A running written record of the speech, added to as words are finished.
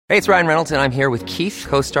Hey, it's Ryan Reynolds, and I'm here with Keith,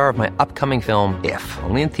 co-star of my upcoming film, If,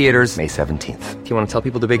 only in theaters May 17th. Do you want to tell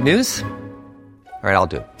people the big news? All right, I'll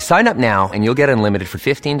do it. Sign up now and you'll get unlimited for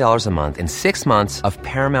 $15 a month and 6 months of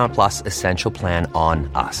Paramount Plus Essential Plan on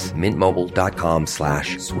us.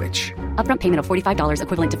 MintMobile.com/switch. Upfront payment of $45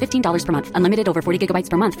 equivalent to $15 per month. Unlimited over 40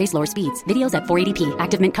 gigabytes per month. Face lower speeds. Videos at 480p.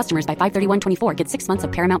 Active Mint customers by 531.24 get 6 months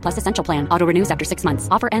of Paramount Plus Essential Plan. Auto renews after 6 months.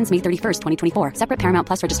 Offer ends May 31st, 2024. Separate Paramount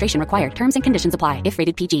Plus registration required. Terms and conditions apply if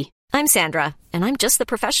rated PG. I'm Sandra, and I'm just the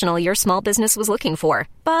professional your small business was looking for.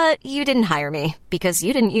 But you didn't hire me because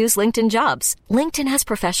you didn't use LinkedIn Jobs. LinkedIn has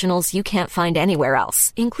professionals you can't find anywhere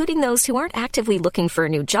else, including those who aren't actively looking for a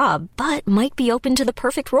new job, but might be open to the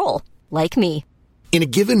perfect role, like me. In a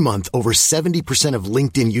given month, over 70% of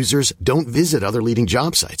LinkedIn users don't visit other leading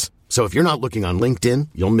job sites. So if you're not looking on LinkedIn,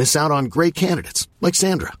 you'll miss out on great candidates like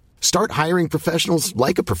Sandra. Start hiring professionals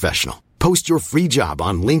like a professional. Post your free job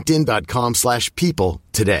on linkedin.com/people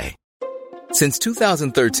today. Since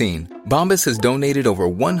 2013, Bombas has donated over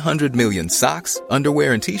 100 million socks,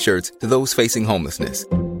 underwear, and T-shirts to those facing homelessness.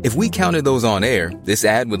 If we counted those on air, this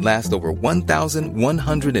ad would last over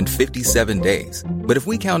 1,157 days. But if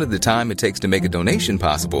we counted the time it takes to make a donation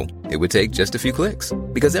possible, it would take just a few clicks.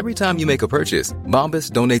 Because every time you make a purchase,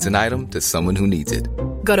 Bombas donates an item to someone who needs it.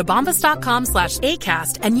 Go to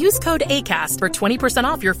bombas.com/ACAST and use code ACAST for 20%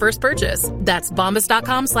 off your first purchase. That's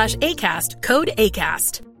bombas.com/ACAST, code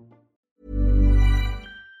ACAST.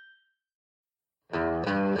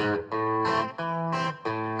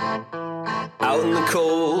 Out in the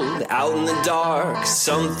cold, out in the dark,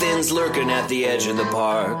 something's lurking at the edge of the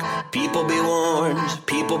park. People be warned,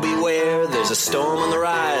 people beware, there's a storm on the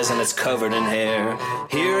rise and it's covered in hair.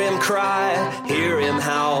 Hear him cry, hear him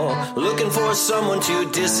howl, looking for someone to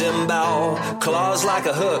disembowel. Claws like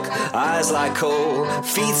a hook, eyes like coal,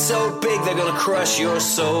 feet so big they're gonna crush your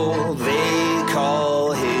soul. They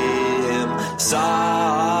call him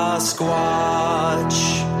Sasquatch.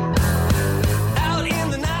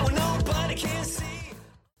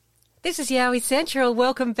 This is Yowie Central.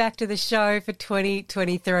 Welcome back to the show for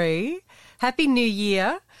 2023. Happy New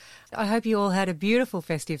Year. I hope you all had a beautiful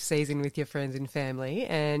festive season with your friends and family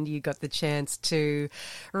and you got the chance to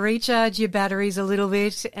recharge your batteries a little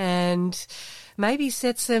bit and maybe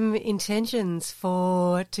set some intentions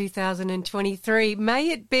for 2023. May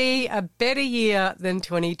it be a better year than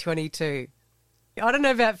 2022. I don't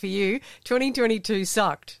know about for you, 2022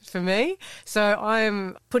 sucked for me. So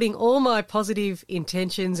I'm putting all my positive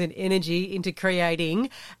intentions and energy into creating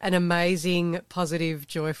an amazing, positive,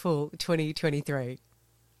 joyful 2023.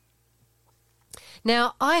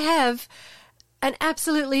 Now, I have an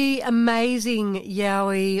absolutely amazing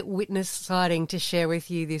Yowie witness sighting to share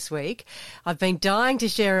with you this week. I've been dying to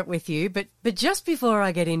share it with you, but just before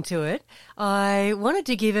I get into it, I wanted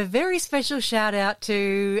to give a very special shout out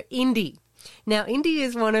to Indy. Now, Indy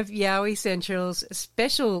is one of Yowie Central's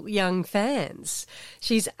special young fans.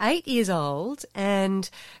 She's 8 years old and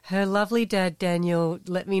her lovely dad, Daniel,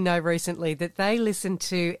 let me know recently that they listen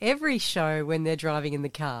to every show when they're driving in the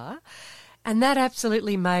car, and that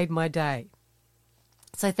absolutely made my day.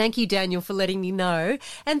 So thank you, Daniel, for letting me know,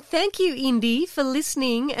 and thank you, Indy, for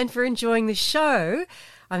listening and for enjoying the show.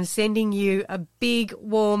 I'm sending you a big,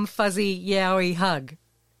 warm, fuzzy Yowie hug.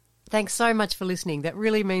 Thanks so much for listening. That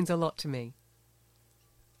really means a lot to me.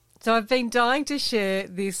 So I've been dying to share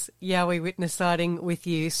this Yowie witness sighting with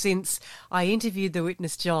you since I interviewed the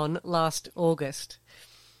witness John last August.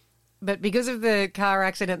 But because of the car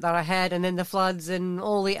accident that I had and then the floods and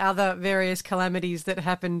all the other various calamities that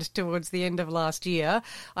happened towards the end of last year,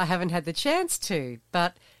 I haven't had the chance to.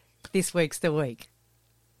 But this week's the week.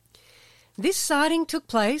 This sighting took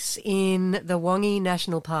place in the Yowie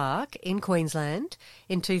National Park in Queensland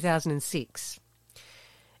in 2006.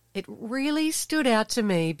 It really stood out to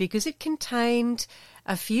me because it contained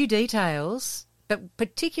a few details, but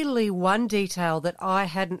particularly one detail that I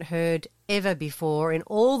hadn't heard ever before in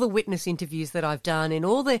all the witness interviews that I've done, in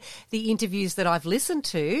all the interviews that I've listened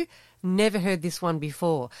to, never heard this one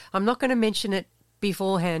before. I'm not going to mention it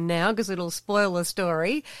beforehand now because it'll spoil the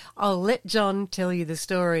story. I'll let John tell you the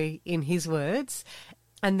story in his words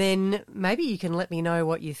and then maybe you can let me know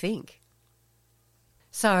what you think.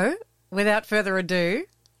 So, without further ado,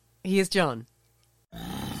 here's John.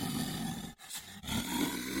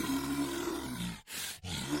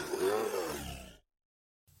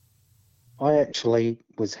 I actually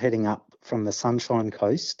was heading up from the Sunshine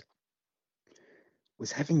Coast,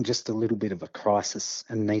 was having just a little bit of a crisis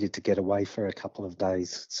and needed to get away for a couple of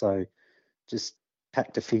days. So just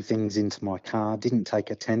packed a few things into my car, didn't take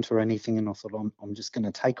a tent or anything, and I thought I'm just going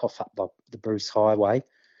to take off up the Bruce Highway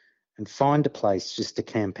and find a place just to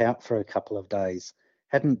camp out for a couple of days.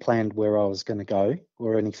 hadn't planned where I was going to go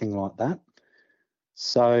or anything like that.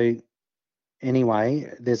 So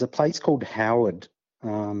anyway, there's a place called Howard,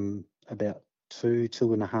 about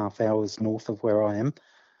 2.5 hours north of where I am.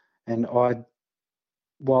 And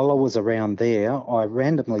while I was around there, I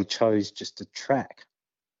randomly chose just a track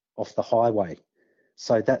off the highway.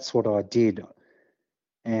 So that's what I did.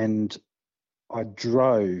 And I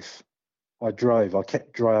drove. I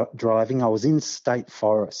kept driving. I was in state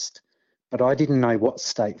forest, but I didn't know what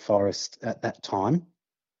state forest at that time.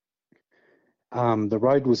 The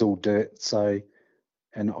road was all dirt,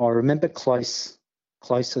 and I remember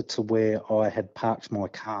closer to where I had parked my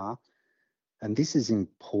car, and this is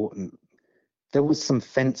important. There was some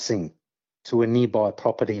fencing to a nearby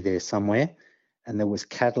property there somewhere, and there was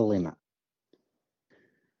cattle in it.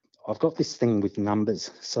 I've got this thing with numbers,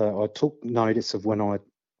 so I took notice of when I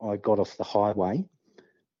got off the highway.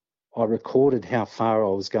 I recorded how far I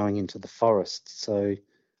was going into the forest, so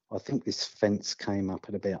I think this fence came up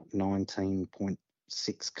at about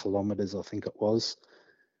 19.6 kilometres, I think it was.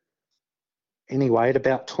 Anyway, at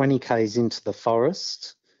about 20 k's into the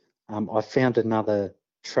forest, I found another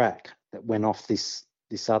track that went off this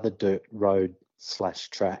other dirt road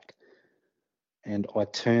 / track, and I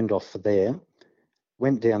turned off there,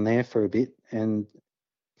 went down there for a bit and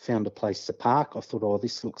found a place to park. I thought, oh,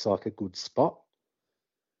 this looks like a good spot.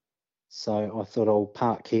 So I thought I'll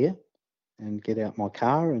park here and get out my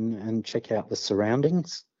car and check out the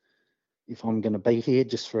surroundings if I'm going to be here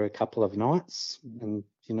just for a couple of nights and,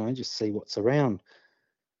 just see what's around.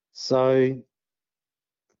 So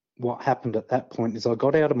what happened at that point is I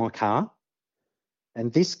got out of my car,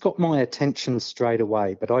 and this got my attention straight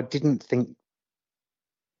away, but I didn't think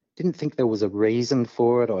there was a reason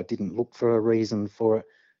for it. I didn't look for a reason for it.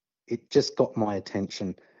 It just got my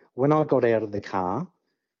attention. When I got out of the car,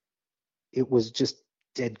 it was just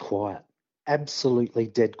dead quiet, absolutely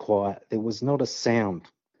dead quiet. There was not a sound.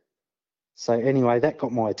 So anyway, that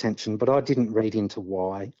got my attention, but I didn't read into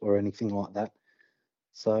why or anything like that.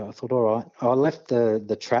 So I thought, all right, I left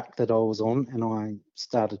the track that I was on and I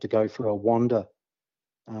started to go for a wander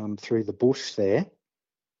through the bush there.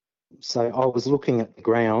 So I was looking at the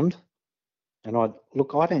ground, and I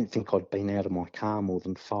don't think I'd been out of my car more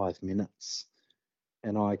than 5 minutes.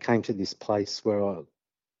 And I came to this place where I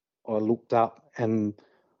looked up and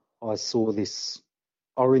I saw this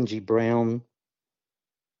orangey brown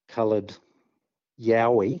coloured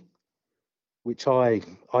Yowie, which I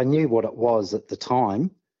knew what it was at the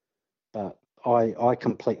time, but I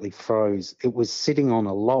completely froze. It was sitting on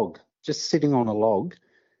a log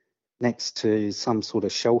next to some sort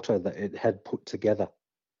of shelter that it had put together.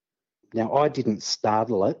 Now, I didn't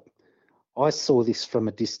startle it. I saw this from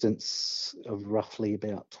a distance of roughly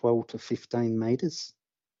about 12 to 15 metres.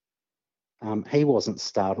 He wasn't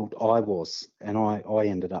startled, I was, and I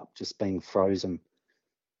ended up just being frozen.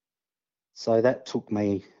 So that took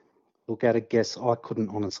me, look at a guess, I couldn't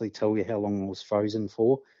honestly tell you how long I was frozen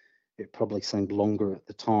for. It probably seemed longer at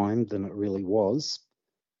the time than it really was,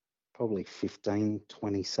 probably 15,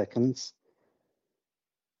 20 seconds.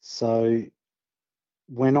 So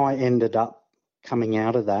when I ended up coming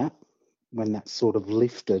out of that, when that sort of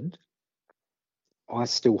lifted, I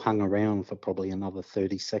still hung around for probably another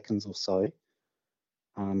 30 seconds or so,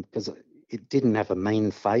 because it didn't have a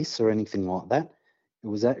mean face or anything like that. It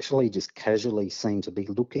was actually just casually seemed to be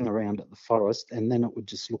looking around at the forest, and then it would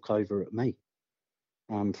just look over at me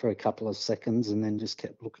for a couple of seconds and then just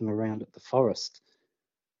kept looking around at the forest.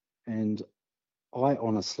 And I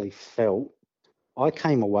honestly I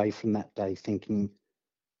came away from that day thinking,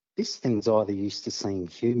 this thing's either used to seeing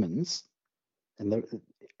humans,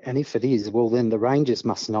 and if it is, well, then the rangers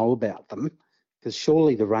must know about them, because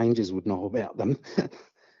surely the rangers would know about them.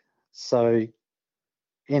 So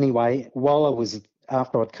anyway,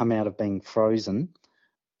 after I'd come out of being frozen,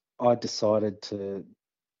 I decided to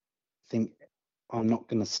think, I'm not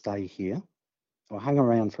going to stay here. I hung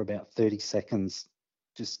around for about 30 seconds,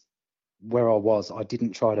 just where I was. I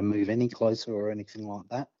didn't try to move any closer or anything like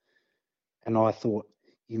that. And I thought,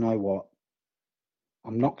 you know what?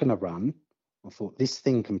 I'm not going to run. I thought, this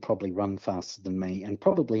thing can probably run faster than me and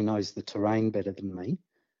probably knows the terrain better than me.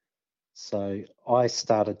 So I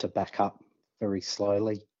started to back up very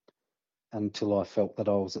slowly until I felt that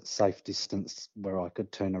I was at safe distance where I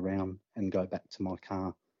could turn around and go back to my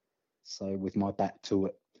car. So with my back to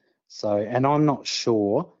it. So, and I'm not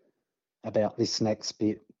sure about this next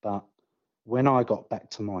bit, but when I got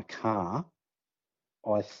back to my car,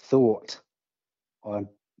 I thought I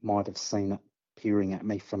might have seen it peering at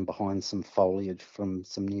me from behind some foliage, from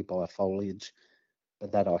some nearby foliage,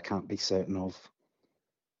 but that I can't be certain of.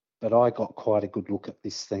 But I got quite a good look at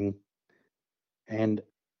this thing, And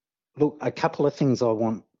look, a couple of things I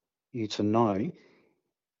want you to know.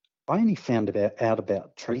 I only found out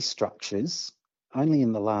about tree structures only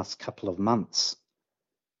in the last couple of months.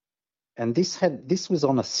 And this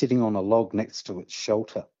was sitting on a log next to its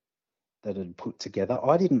shelter that it had put together.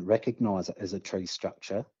 I didn't recognise it as a tree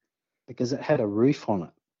structure because it had a roof on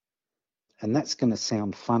it. And that's going to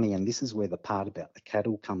sound funny, and this is where the part about the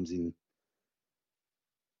cattle comes in.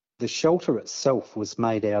 The shelter itself was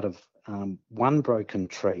made out of one broken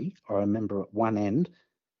tree. I remember at one end.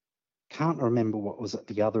 Can't remember what was at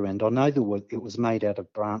the other end. I know it was made out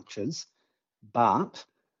of branches, but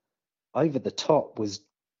over the top was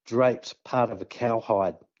draped part of a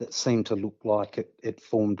cowhide that seemed to look like it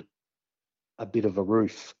formed a bit of a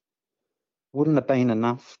roof. Wouldn't have been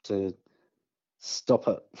enough to stop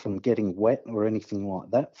it from getting wet or anything like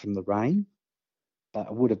that from the rain, but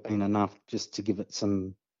it would have been enough just to give it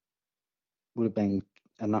some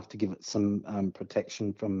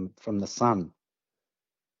protection from the sun.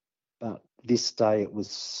 But this day it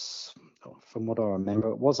was, from what I remember,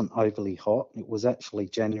 it wasn't overly hot. It was actually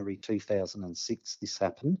January 2006 this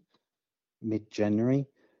happened, mid-January.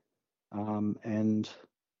 And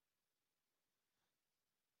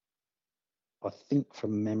I think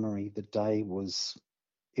from memory it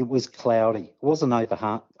was cloudy. It wasn't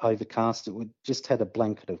overcast. It just had a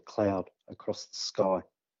blanket of cloud across the sky.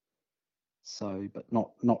 So, but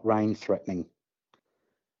not rain threatening.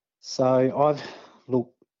 So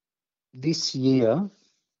this year,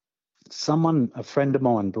 a friend of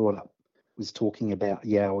mine was talking about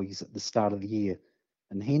yowies at the start of the year,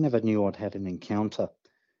 and he never knew I'd had an encounter.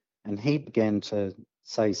 And he began to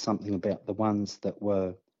say something about the ones that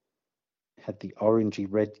had the orangey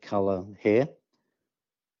red colour hair.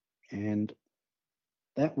 And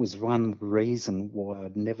that was one reason why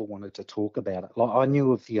I'd never wanted to talk about it. Like, I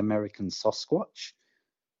knew of the American Sasquatch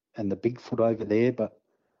and the Bigfoot over there, but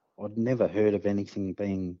I'd never heard of anything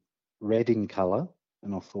being red in colour.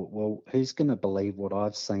 And I thought, well, who's going to believe what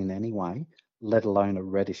I've seen anyway, let alone a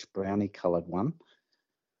reddish brownie coloured one?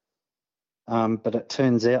 But it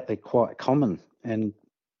turns out they're quite common. And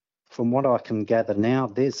from what I can gather now,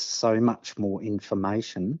 there's so much more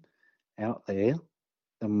information out there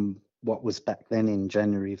than what was back then in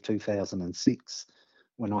January of 2006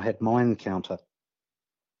 when I had my encounter.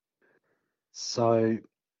 So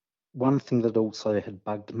one thing that also had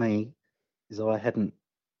bugged me is I hadn't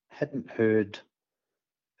heard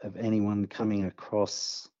of anyone coming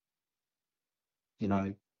across,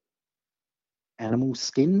 animal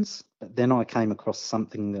skins. But then I came across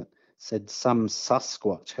something that said some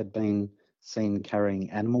Sasquatch had been seen carrying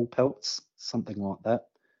animal pelts, something like that.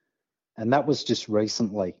 And that was just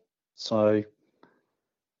recently. So,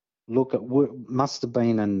 look, it must have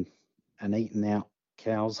been an eaten out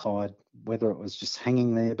cow's hide, whether it was just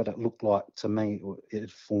hanging there, but it looked like to me it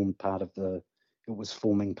was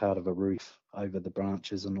forming part of a roof over the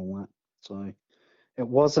branches and all that. So it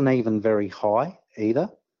wasn't even very high either.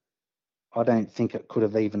 I don't think it couldn't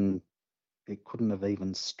have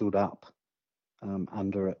even stood up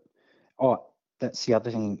under it. Oh, that's the other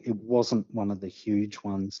thing. It wasn't one of the huge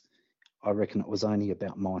ones. I reckon it was only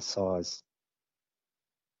about my size.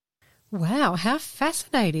 Wow, how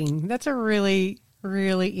fascinating. That's a really,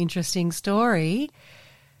 really interesting story.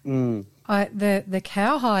 The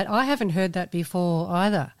cowhide, I haven't heard that before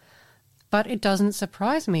either, but it doesn't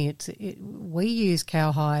surprise me. We use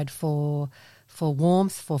cowhide for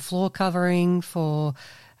warmth, for floor covering, for,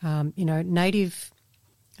 native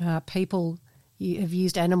people have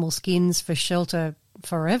used animal skins for shelter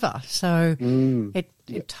forever. So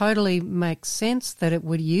it totally makes sense that it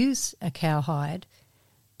would use a cowhide,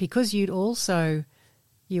 because you also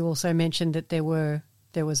mentioned that there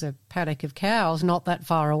was a paddock of cows not that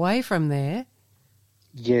far away from there.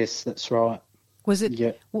 Yes, that's right. Was it?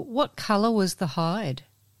 Yeah. What colour was the hide?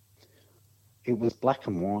 It was black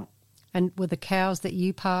and white. And were the cows that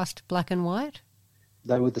you passed black and white?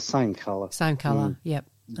 They were the same colour. Same colour. Yep.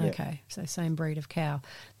 Yep. Okay, so same breed of cow.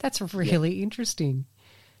 That's really interesting.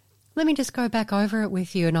 Let me just go back over it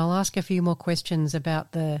with you, and I'll ask a few more questions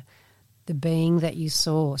about the being that you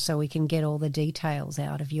saw, so we can get all the details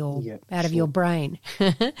out of your of your brain.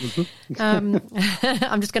 I'm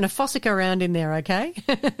just going to fossick around in there, okay?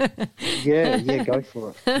 yeah, go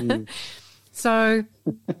for it. So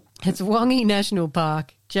it's Yowie National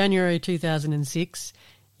Park, January 2006.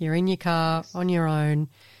 You're in your car on your own,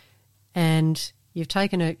 and you've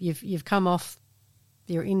come off.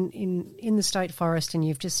 You're in the state forest, and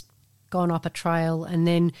you've just gone up a trail, and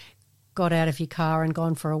then got out of your car and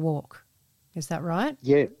gone for a walk. Is that right?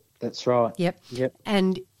 Yeah, that's right. Yep.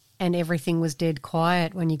 And everything was dead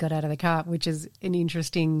quiet when you got out of the car, which is an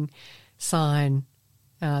interesting sign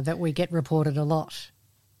that we get reported a lot.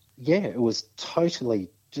 Yeah, it was totally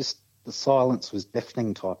just the silence was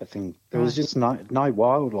deafening type of thing. There was Right. just no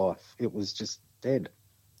wildlife. It was just dead.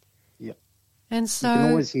 Yeah. And You so, can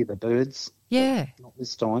always hear the birds. yeah, But not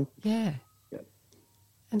this time. yeah. Yeah.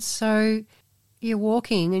 And so you're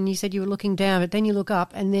walking and you said you were looking down, but then you look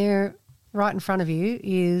up and there, right in front of you,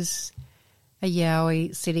 is a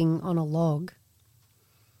yowie sitting on a log.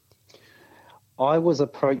 I was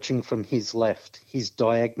approaching from his left, his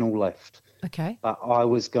diagonal left, Okay. but I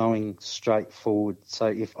was going straight forward. So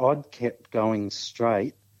if I'd kept going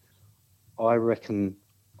straight, I reckon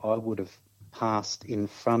I would have passed in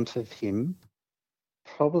front of him,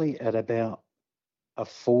 probably at about a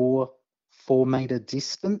 4 metre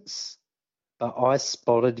distance. But I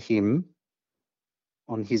spotted him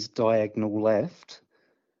on his diagonal left.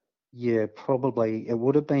 Yeah, probably it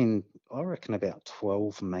would have been, I reckon, about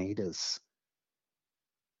 12 metres.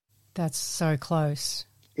 That's so close.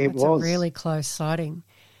 It That's was. a really close sighting.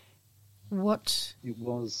 What It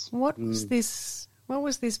was. was this? What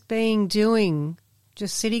was this being doing?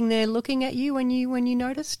 Just sitting there looking at you when you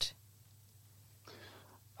noticed?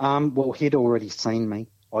 Well, he'd already seen me.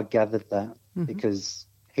 I gathered that because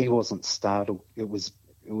he wasn't startled. It was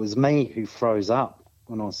me who froze up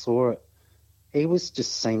when I saw it. He was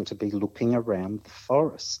just seemed to be looking around the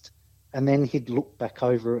forest, and then he'd look back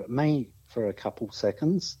over at me for a couple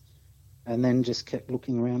seconds, and then just kept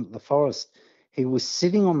looking around at the forest. He was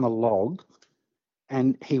sitting on the log,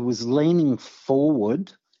 and he was leaning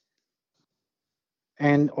forward,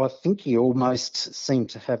 and I think he almost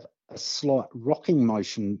seemed to have a slight rocking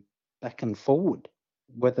motion back and forward,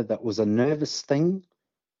 whether that was a nervous thing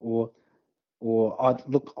or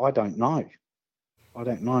I don't know. I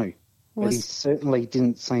don't know. But he certainly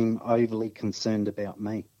didn't seem overly concerned about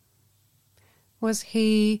me. Was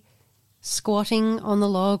he squatting on the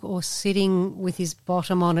log or sitting with his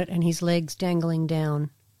bottom on it and his legs dangling down?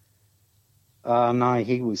 No,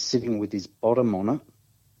 he was sitting with his bottom on it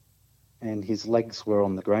and his legs were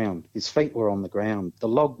on the ground. His feet were on the ground. The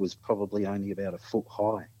log was probably only about a foot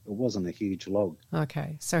high. It wasn't a huge log.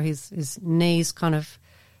 Okay, so his knees kind of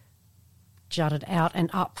jutted out and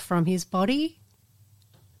up from his body?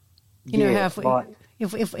 You know how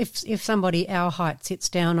if somebody our height sits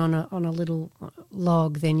down on a little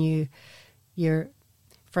log, then you're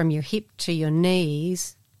from your hip to your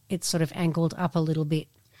knees, it's sort of angled up a little bit.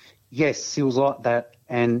 Yes, he was like that,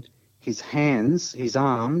 and his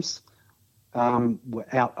arms were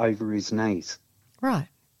out over his knees. Right,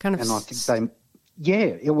 kind of. And I think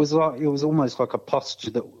it was almost like a posture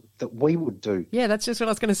that we would do. Yeah, that's just what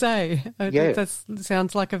I was going to say. Yeah. That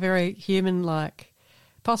sounds like a very human-like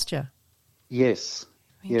posture. Yes.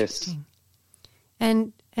 Interesting.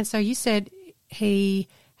 Yes. And so you said he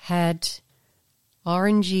had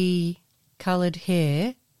orangey coloured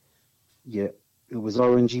hair. Yeah, it was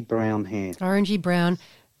orangey brown hair. Orangey brown,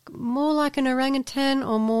 more like an orangutan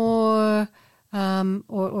or more,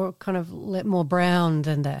 or kind of more brown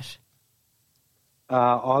than that.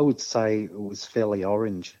 I would say it was fairly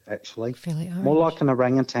orange, actually. Fairly orange. More like an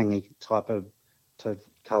orangutan type of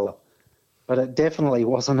colour. But it definitely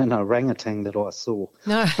wasn't an orangutan that I saw.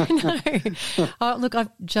 No. Oh, look, I've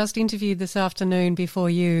just interviewed this afternoon before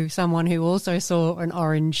you someone who also saw an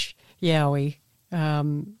orange yowie,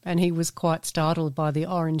 and he was quite startled by the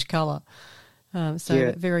orange colour.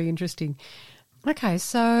 Very interesting. Okay,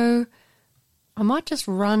 so I might just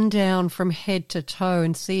run down from head to toe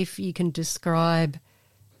and see if you can describe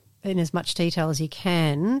in as much detail as you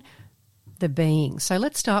can the being. So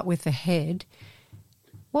let's start with the head.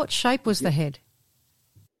 What shape was the head?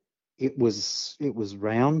 It was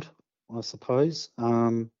round, I suppose.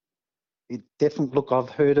 It definitely. Look, I've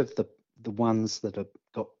heard of the ones that have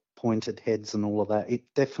got pointed heads and all of that. It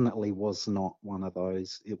definitely was not one of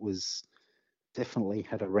those. It was definitely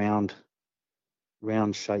had a round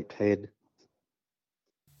shaped head.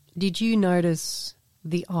 Did you notice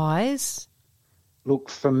the eyes? Look,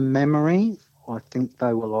 from memory, I think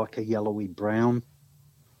they were like a yellowy brown.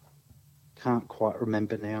 Can't quite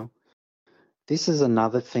remember now. This is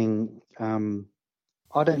another thing.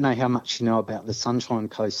 I don't know how much you know about the Sunshine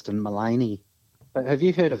Coast and Mullaney, but have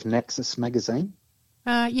you heard of Nexus magazine?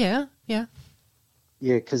 Yeah. Yeah,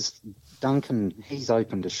 because Duncan, he's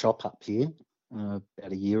opened a shop up here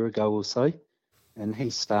about a year ago or so, and he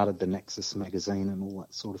started the Nexus magazine and all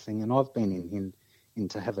that sort of thing. And I've been in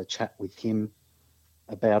to have a chat with him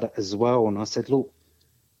about it as well. And I said, look,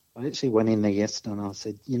 I actually went in there yesterday and I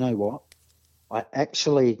said, you know what? I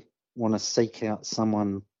actually want to seek out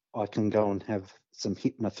someone I can go and have some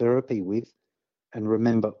hypnotherapy with and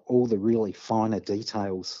remember all the really finer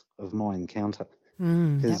details of my encounter.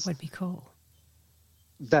 That would be cool.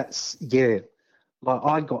 That's, yeah, like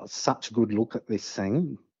I got such a good look at this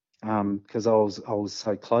thing because I was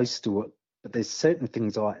so close to it. But there's certain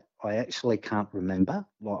things I actually can't remember.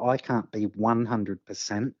 Like I can't be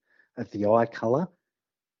 100% of the eye colour.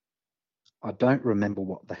 I don't remember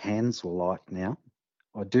what the hands were like now.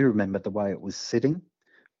 I do remember the way it was sitting.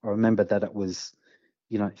 I remember that it was,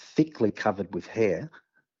 thickly covered with hair.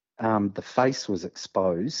 The face was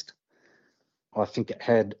exposed. I think it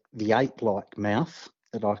had the ape-like mouth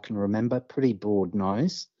that I can remember, pretty broad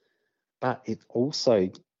nose, but it also,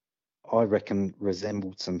 I reckon,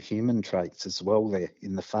 resembled some human traits as well there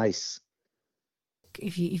in the face.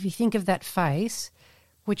 If you think of that face,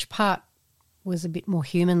 which part was a bit more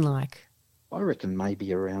human-like? I reckon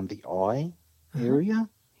maybe around the eye area.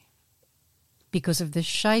 Because of the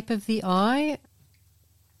shape of the eye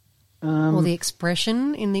or the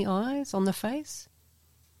expression in the eyes on the face?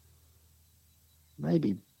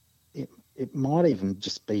 Maybe it might even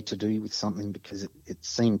just be to do with something because it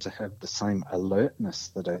seemed to have the same alertness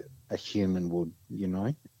that a human would,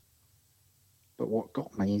 But what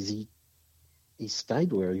got me is he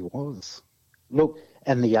stayed where he was. Look,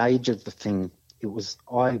 and the age of the thing,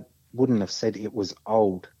 I wouldn't have said it was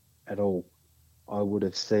old at all. I would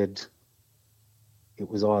have said it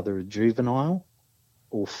was either a juvenile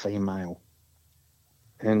or female.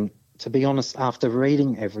 And to be honest, after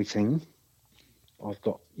reading everything, I've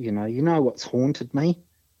got, you know what's haunted me?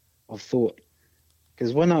 I've thought,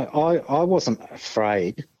 because when I wasn't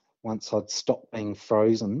afraid once I'd stopped being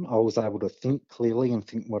frozen, I was able to think clearly and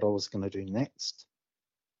think what I was going to do next,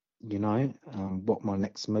 what my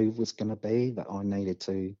next move was going to be, that I needed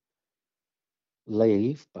to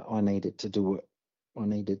leave, but I needed to do it. I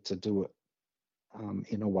needed to do it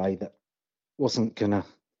in a way that wasn't going to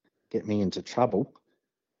get me into trouble.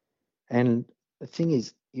 And the thing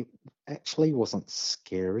is, it actually wasn't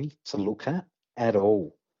scary to look at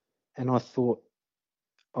all. And I thought,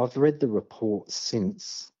 I've read the reports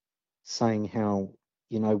since saying how,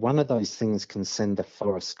 one of those things can send the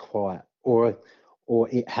forest quiet, or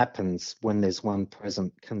it happens when there's one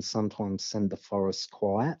present, can sometimes send the forest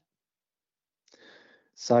quiet.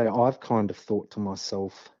 So I've kind of thought to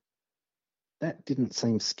myself, that didn't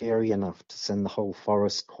seem scary enough to send the whole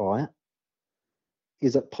forest quiet.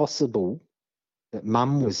 Is it possible that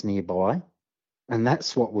Mum was nearby, and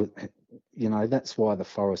that's what was, that's why the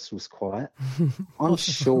forest was quiet? I'm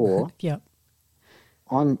sure. Yeah.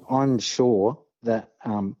 I'm sure that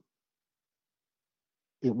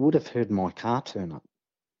it would have heard my car turn up.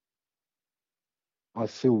 I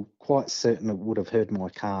feel quite certain it would have heard my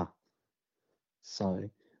car. So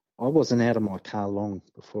I wasn't out of my car long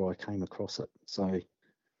before I came across it. So,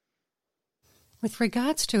 with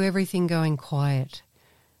regards to everything going quiet,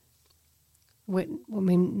 we're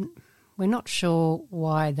not sure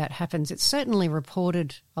why that happens. It's certainly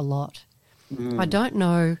reported a lot. I don't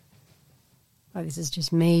know, this is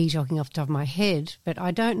just me talking off the top of my head, but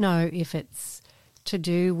I don't know if it's to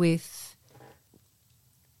do with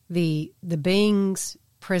the being's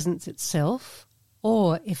presence itself,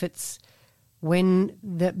 or if it's when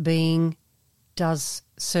that being does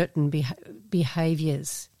certain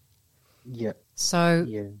behaviours. yeah. So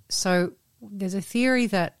Yeah. there's a theory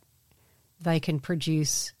that they can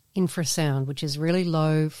produce infrasound, which is really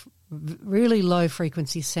low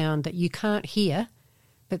frequency sound that you can't hear,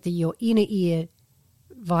 but that your inner ear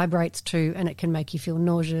vibrates to, and it can make you feel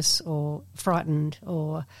nauseous or frightened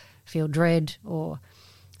or feel dread. Or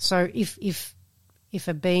so if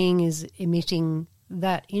a being is emitting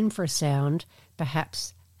that infrasound,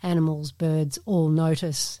 perhaps animals, birds all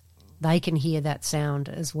notice they can hear that sound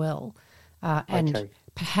as well. And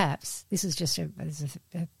perhaps, this is just a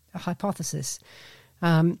hypothesis,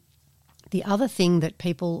 the other thing that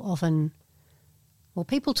people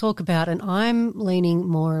people talk about, and I'm leaning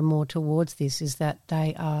more and more towards this, is that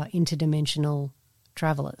they are interdimensional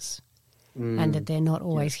travellers and that they're not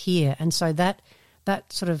always here. And so that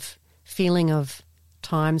sort of feeling of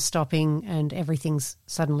time stopping and everything's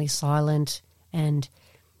suddenly silent and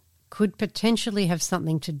could potentially have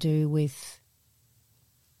something to do with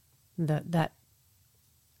that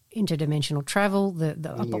interdimensional travel,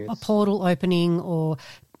 a portal opening or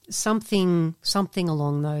something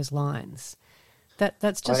along those lines.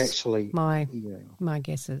 That's just my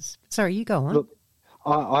guesses. Sorry, you go on. Look,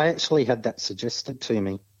 I actually had that suggested to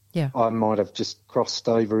me. Yeah. I might have just crossed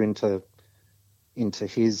over into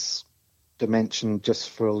his dimension just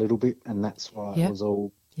for a little bit, and that's why it was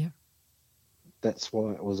all. Yeah. That's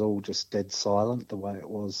why it was all just dead silent the way it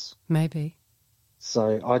was. Maybe.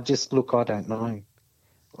 So I don't know.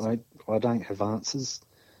 I don't have answers.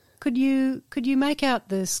 Could you make out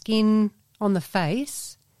the skin on the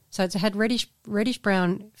face. So it had reddish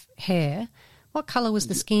brown hair. What colour was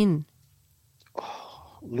the skin?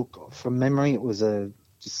 Look, from memory, it was a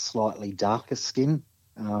just slightly darker skin.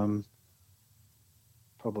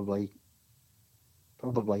 Probably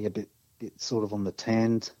a bit sort of on the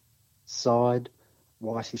tanned side,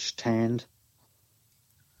 whitish tanned.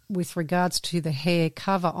 With regards to the hair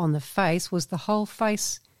cover on the face, was the whole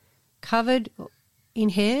face covered in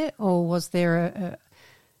hair, or was there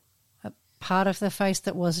a part of the face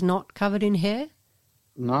that was not covered in hair?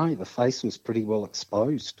 No, the face was pretty well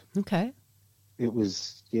exposed. Okay. It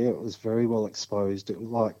was very well exposed. It was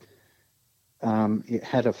like it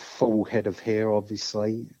had a full head of hair,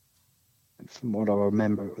 obviously. And from what I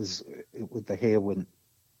remember, the hair went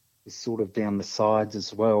sort of down the sides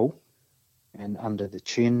as well, and under the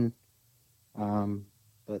chin.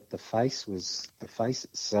 But the face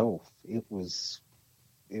itself, it was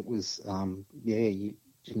you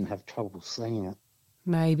didn't have trouble seeing it.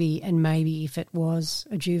 Maybe if it was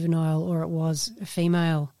a juvenile or it was a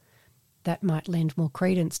female, that might lend more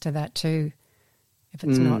credence to that too, if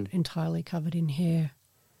it's not entirely covered in hair.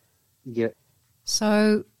 Yeah.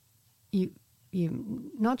 So you're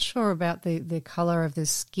not sure about the colour of the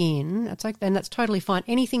skin. It's like, and that's totally fine.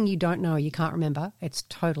 Anything you don't know, you can't remember, it's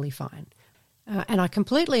totally fine. And I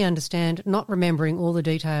completely understand not remembering all the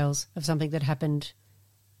details of something that happened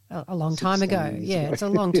a long time ago. Yeah, it's a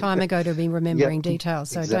long time ago to be remembering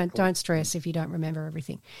details. So exactly. don't stress if you don't remember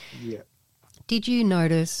everything. Yeah. Did you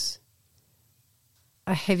notice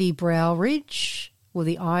a heavy brow ridge? Were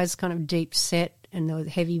the eyes kind of deep set and there were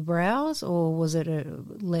heavy brows, or was it a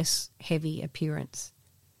less heavy appearance?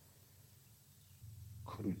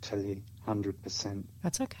 Couldn't tell you 100%.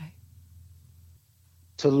 That's okay.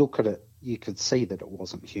 To look at it, you could see that it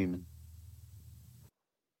wasn't human.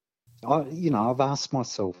 I've asked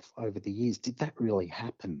myself over the years, did that really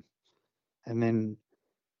happen? And then,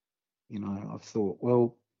 I've thought,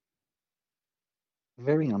 well,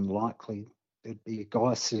 very unlikely there'd be a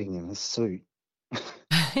guy sitting in a suit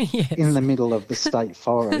Yes. in the middle of the state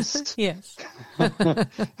forest. Yes.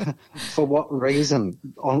 For what reason?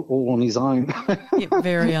 All on his own. Yeah,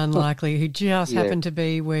 very unlikely. Who just happened to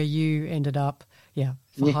be where you ended up. Yeah,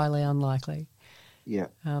 highly unlikely. Yeah.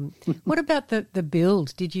 What about the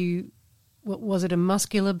build? Was it a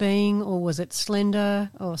muscular being, or was it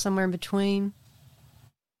slender, or somewhere in between?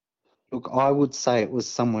 Look, I would say it was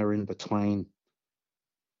somewhere in between.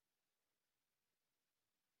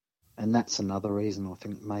 And that's another reason I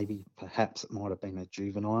think perhaps it might have been a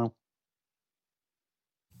juvenile.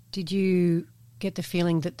 Did you get the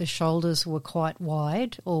feeling that the shoulders were quite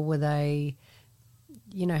wide, or were they,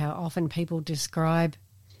 you know how often people describe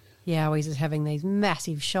Yowies as having these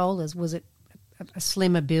massive shoulders? Was it a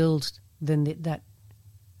slimmer build than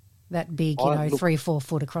that big, 3 or 4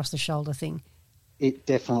 foot across the shoulder thing? It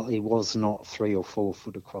definitely was not 3 or 4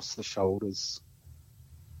 foot across the shoulders.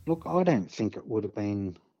 Look, I don't think it would have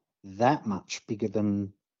been that much bigger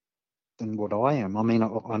than what I am. I mean,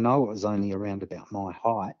 I know it was only around about my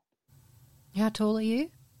height. How tall are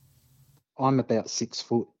you? I'm about 6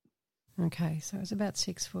 foot. Okay, so it's about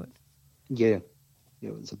 6 foot. Yeah,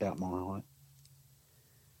 it was about my height.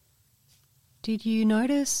 Did you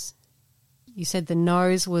notice? You said the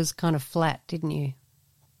nose was kind of flat, didn't you?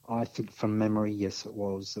 I think from memory, yes, it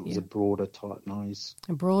was. It was a broader type nose.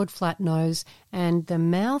 A broad, flat nose. And the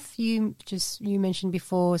mouth you mentioned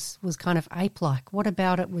before was kind of ape-like. What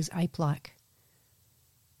about it was ape-like?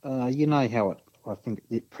 You know how I think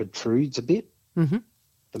it protrudes a bit, the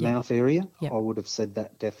mouth area? Yep. I would have said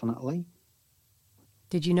that definitely.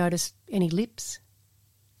 Did you notice any lips?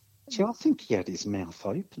 Actually, I think he had his mouth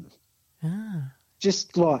open. Ah.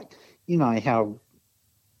 Just like, you know how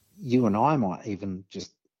you and I might even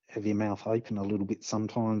just have your mouth open a little bit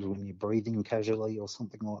sometimes when you're breathing casually or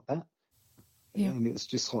something like that. Yeah. And it was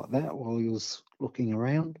just like that while he was looking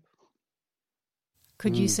around.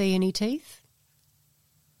 Could you see any teeth?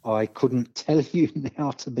 I couldn't tell you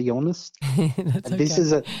now, to be honest. That's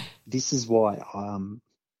okay. This is why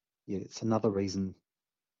it's another reason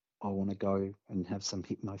I want to go and have some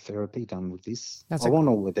hypnotherapy done with this. I want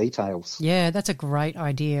all the details. Yeah, that's a great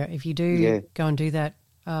idea. If you do go and do that,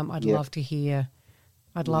 I'd love to hear.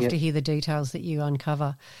 I'd love to hear the details that you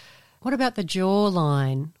uncover. What about the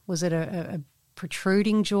jawline? Was it a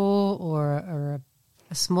protruding jaw or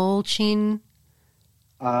a small chin?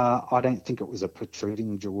 I don't think it was a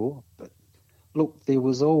protruding jaw, but look, there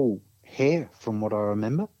was all hair from what I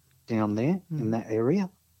remember down there in that area,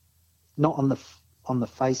 not on the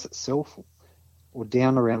face itself or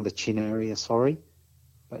down around the chin area. Sorry,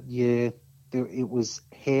 but it was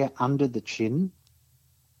hair under the chin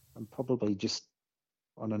and probably just,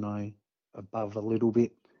 I don't know, above a little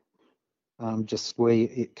bit, just where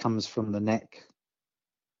it comes from the neck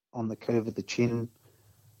on the curve of the chin.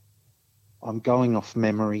 I'm going off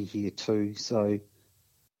memory here too, so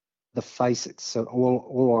the face itself,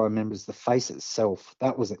 all I remember is the face itself,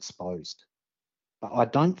 that was exposed. But I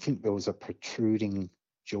don't think there was a protruding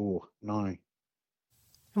jaw, no.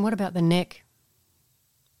 And what about the neck?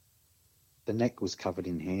 The neck was covered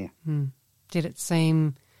in hair. Did it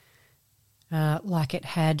seem like it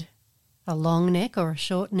had a long neck or a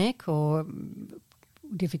short neck, or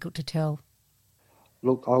difficult to tell?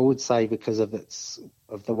 Look, I would say because of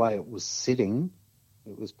the way it was sitting,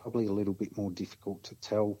 it was probably a little bit more difficult to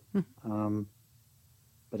tell.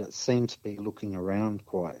 But it seemed to be looking around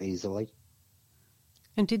quite easily.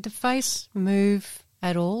 And did the face move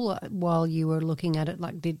at all while you were looking at it?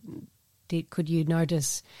 Like, could you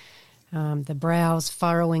notice the brows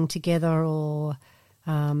furrowing together, or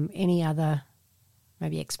any other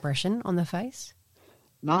maybe expression on the face?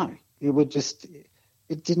 No,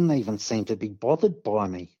 it didn't even seem to be bothered by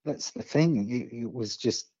me. That's the thing. It was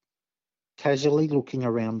just casually looking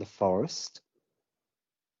around the forest,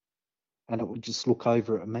 and it would just look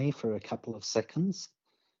over at me for a couple of seconds,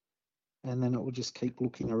 and then it would just keep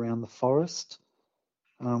looking around the forest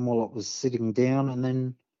while it was sitting down, and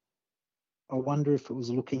then I wonder if it was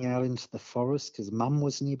looking out into the forest because Mum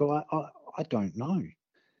was nearby. I don't know.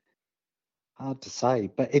 Hard to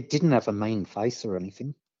say, but it didn't have a mean face or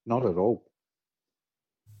anything. Not at all.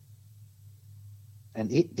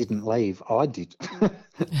 And it didn't leave. I did.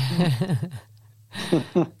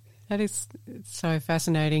 That is so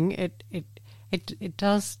fascinating. It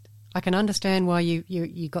does. I can understand why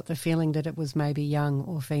you got the feeling that it was maybe young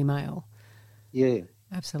or female. Yeah.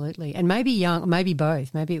 Absolutely. And maybe young, maybe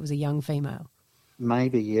both. Maybe it was a young female.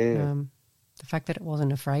 Maybe, yeah. The fact that it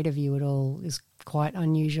wasn't afraid of you at all is quite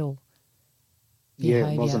unusual behaviour.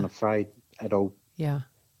 Yeah, it wasn't afraid at all. Yeah.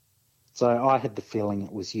 So I had the feeling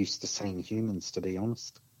it was used to seeing humans, to be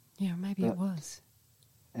honest. Yeah, maybe it was.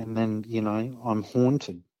 And then, I'm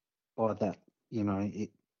haunted by that.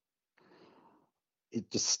 It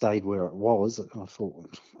just stayed where it was.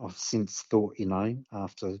 I've since thought,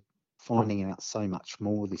 after finding out so much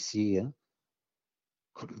more this year,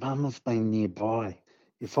 could Mum have been nearby?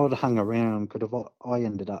 If I'd hung around, I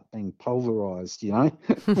ended up being pulverised,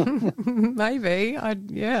 Maybe.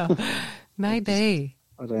 Maybe.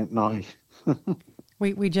 I don't know.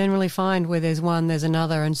 We generally find where there's one, there's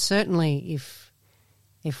another, and certainly if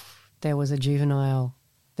there was a juvenile,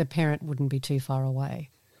 the parent wouldn't be too far away.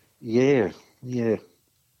 Yeah. Yeah,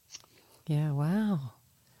 wow.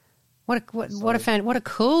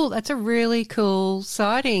 That's a really cool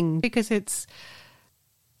sighting, because it's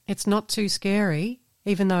not too scary,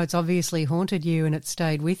 even though it's obviously haunted you and it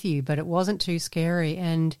stayed with you, but it wasn't too scary,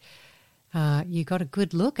 and you got a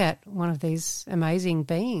good look at one of these amazing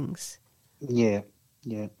beings. Yeah.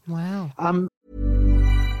 Wow.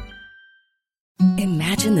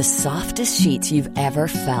 Imagine the softest sheets you've ever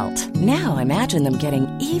felt. Now imagine them getting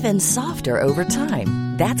even softer over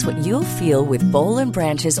time. That's what you'll feel with Boll &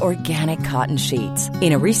 Branch's organic cotton sheets.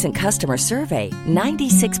 In a recent customer survey,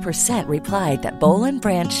 96% replied that Boll &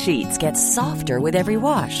 Branch sheets get softer with every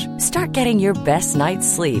wash. Start getting your best night's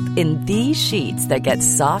sleep in these sheets that get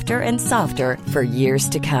softer and softer for years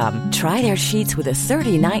to come. Try their sheets with a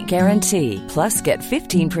 30-night guarantee. Plus, get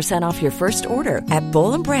 15% off your first order at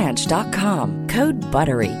bollandbranch.com. Code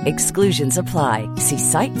BUTTERY. Exclusions apply. See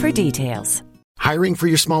site for details. Hiring for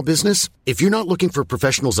your small business? If you're not looking for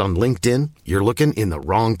professionals on LinkedIn, you're looking in the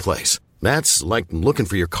wrong place. That's like looking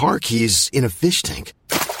for your car keys in a fish tank.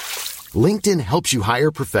 LinkedIn helps you hire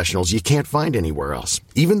professionals you can't find anywhere else,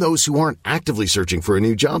 even those who aren't actively searching for a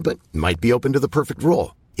new job but might be open to the perfect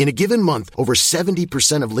role. In a given month, over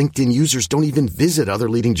 70% of LinkedIn users don't even visit other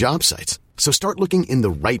leading job sites. So start looking in the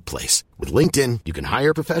right place. With LinkedIn, you can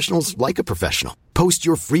hire professionals like a professional. Post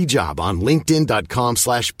your free job on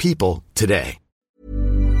linkedin.com/people today.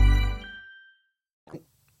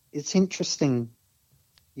 It's interesting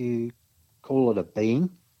you call it a being.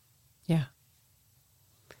 Yeah.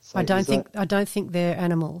 So I don't think they're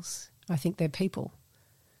animals. I think they're people.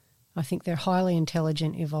 I think they're highly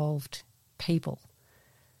intelligent, evolved people.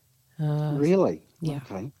 Really? Yeah.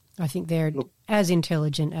 Okay. I think they're as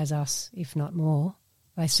intelligent as us, if not more.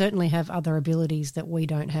 They certainly have other abilities that we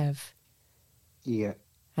don't have. Yeah.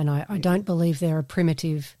 And I don't believe they're a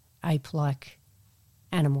primitive ape-like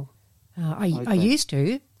animal. I used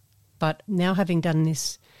to, but now having done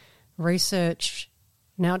this research,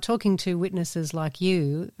 now talking to witnesses like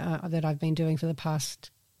you that I've been doing for the past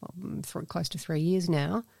close to 3 years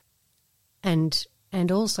now, and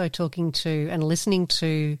also talking to and listening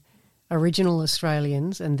to Original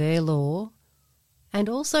Australians and their law, and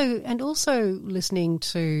also listening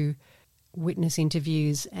to witness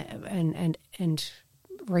interviews and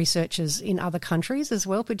researchers in other countries as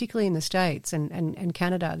well, particularly in the States and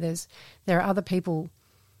Canada. There are other people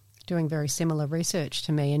doing very similar research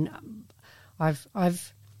to me, and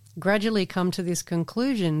I've gradually come to this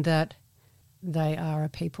conclusion that they are a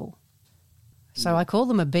people. So I call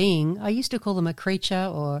them a being. I used to call them a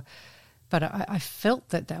creature, but I felt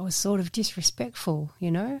that was sort of disrespectful,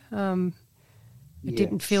 you know. It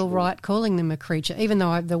didn't feel right calling them a creature, even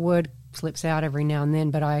though the word slips out every now and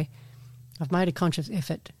then. But I've made a conscious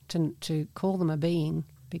effort to call them a being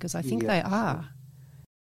because I think they are.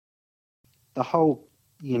 The whole,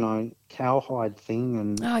 you know, cowhide thing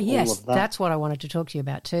and all of that. That's what I wanted to talk to you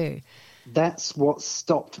about too. That's what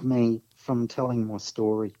stopped me from telling my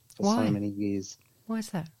story for Why? so many years. Why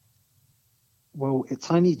is that? Well,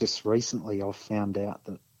 it's only just recently I've found out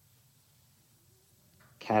that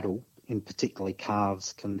cattle, in particularly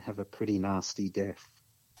calves, can have a pretty nasty death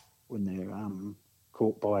when they're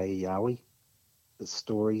caught by a yowie. The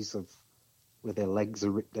stories of where their legs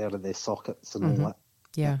are ripped out of their sockets and all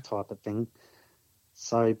that type of thing.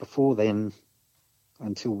 So before then,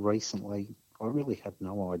 until recently, I really had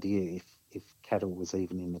no idea if cattle was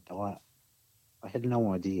even in the diet. I had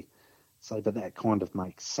no idea. So, but that kind of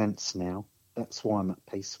makes sense now. That's why I'm at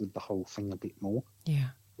peace with the whole thing a bit more. Yeah.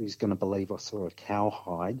 Who's going to believe I saw a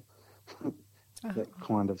cowhide that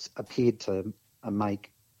kind of appeared to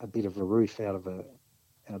make a bit of a roof out of a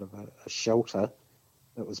shelter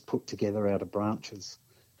that was put together out of branches.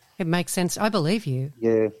 It makes sense. I believe you.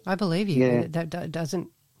 Yeah. I believe you. Yeah. That doesn't.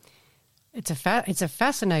 It's a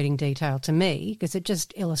fascinating detail to me because it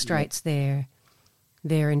just illustrates their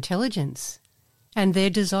intelligence and their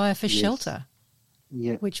desire for shelter.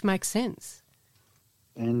 Yeah. Which makes sense.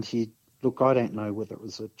 And look, I don't know whether it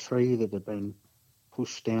was a tree that had been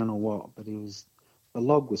pushed down or what, but the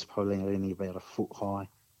log was probably only about a foot high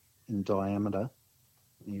in diameter.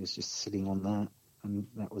 And he was just sitting on that, and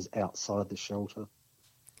that was outside the shelter.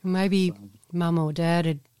 Maybe Mum or Dad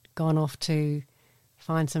had gone off to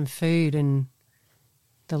find some food and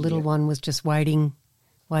the little one was just waiting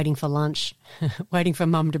for lunch, waiting for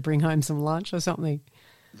Mum to bring home some lunch or something.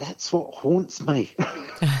 That's what haunts me.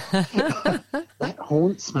 That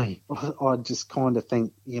haunts me. I just kind of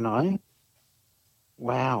think, you know,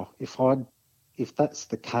 wow, if that's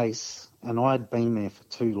the case and I'd been there for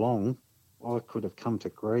too long, I could have come to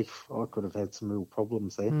grief. I could have had some real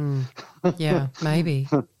problems there. Yeah, maybe.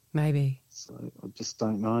 So I just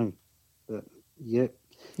don't know. But you'll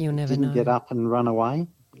never didn't know. Get up and run away.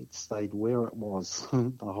 It stayed where it was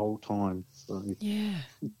the whole time. So yeah.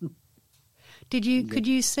 Could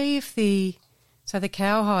you see if the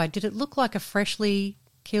cowhide, did it look like a freshly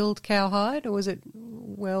killed cowhide, or was it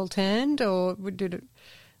well tanned, or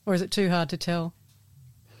is it too hard to tell?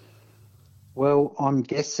 Well, I'm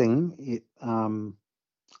guessing it.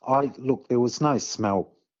 There was no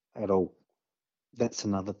smell at all. That's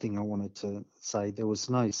another thing I wanted to say. There was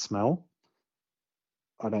no smell.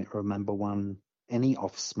 I don't remember any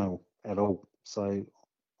off smell at all. So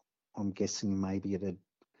I'm guessing maybe it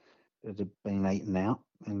had been eaten out,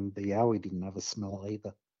 and the yowie didn't have a smell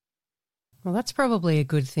either. Well, that's probably a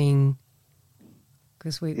good thing.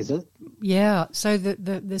 Is it? Yeah. So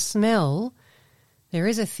the smell, there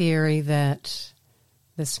is a theory that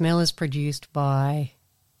the smell is produced by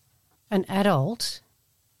an adult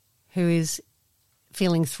who is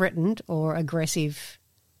feeling threatened or aggressive.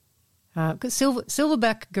 Because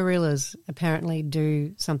silverback gorillas apparently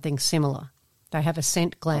do something similar. They have a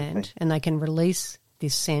scent gland and they can release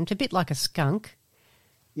this scent, a bit like a skunk.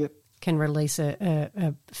 Yep. Can release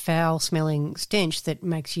a foul-smelling stench that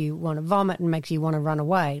makes you want to vomit and makes you want to run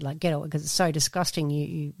away, like get away, because it's so disgusting.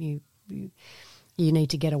 You need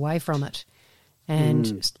to get away from it,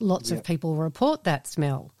 and lots of people report that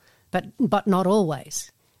smell, but not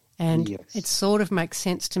always. And it sort of makes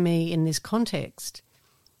sense to me in this context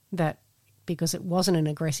that because it wasn't an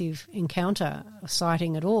aggressive encounter, a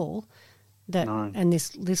sighting at all, and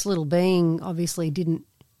this little being obviously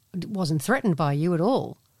wasn't threatened by you at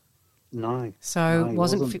all. No. So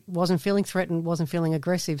wasn't feeling threatened, wasn't feeling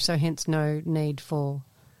aggressive, so hence no need for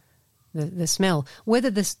the smell.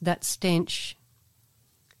 Whether that stench,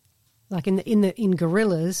 like in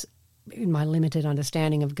gorillas, in my limited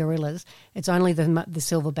understanding of gorillas, it's only the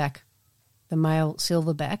silverback, the male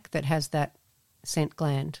silverback, that has that scent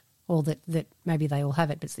gland, or that maybe they all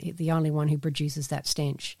have it, but it's the only one who produces that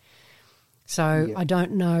stench. So I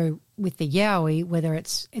don't know with the yowie whether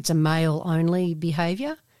it's a male only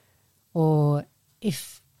behaviour, or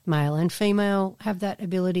if male and female have that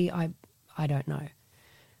ability. I don't know.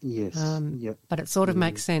 Yes. Yep. But it sort of Yeah.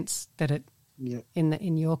 makes sense that it, Yep.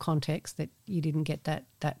 in your context, that you didn't get that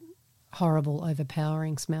horrible,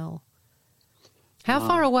 overpowering smell. How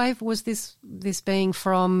far away was this being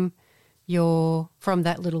from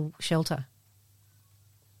that little shelter?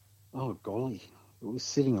 Oh, golly. It was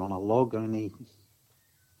sitting on a log only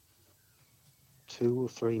 2 or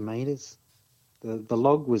 3 metres. The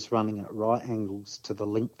log was running at right angles to the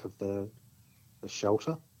length of the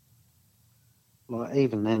shelter. Like,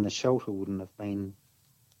 even then, the shelter wouldn't have been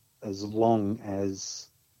as long as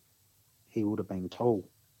he would have been tall.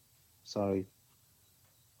 So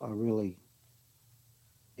it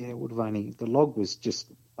would have the log was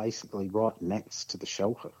just basically right next to the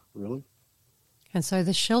shelter, really. And so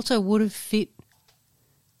the shelter would have fit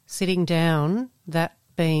sitting down, that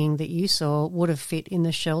being that you saw would have fit in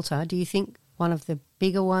the shelter. Do you think one of the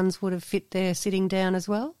bigger ones would have fit there sitting down as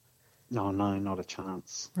well? No, not a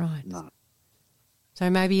chance. Right. No. So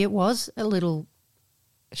maybe it was a little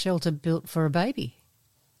shelter built for a baby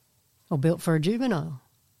or built for a juvenile.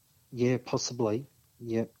 Yeah, possibly.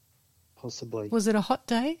 Yep, possibly. Was it a hot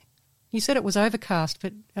day? You said it was overcast,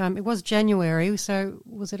 but it was January, so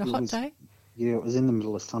was it a hot day? Yeah, it was in the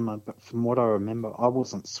middle of summer, but from what I remember, I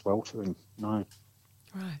wasn't sweltering, no.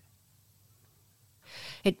 Right.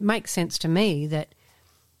 It makes sense to me that,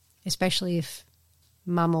 especially if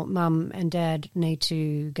mum and dad need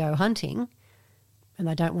to go hunting and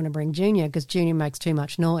they don't want to bring Junior because Junior makes too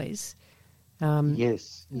much noise.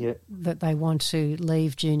 Yes, yeah. That they want to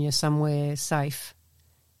leave Junior somewhere safe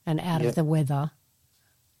and out of the weather.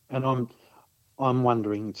 And I'm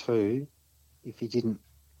wondering too if he didn't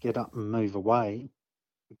get up and move away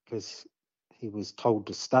because he was told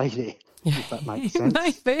to stay there, if that makes sense.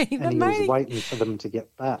 Maybe. And he was waiting for them to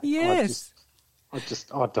get back. Yes. I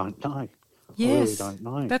don't know. Yes. I really don't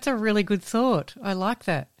know. That's a really good thought. I like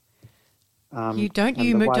that.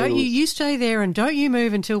 You stay there and don't you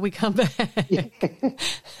move until we come back. Yeah.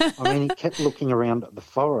 I mean, he kept looking around at the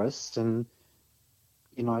forest and,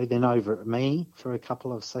 then over at me for a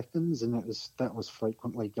couple of seconds, and that was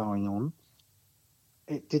frequently going on.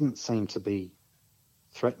 It didn't seem to be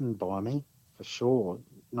threatened by me, for sure.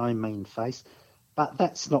 No mean face. But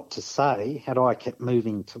that's not to say, had I kept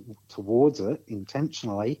moving towards it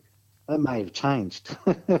intentionally, that may have changed.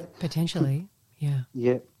 Potentially, yeah.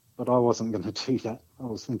 Yeah, but I wasn't going to do that. I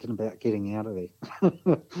was thinking about getting out of there.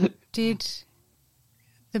 Did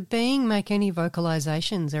the being make any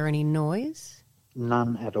vocalizations or any noise?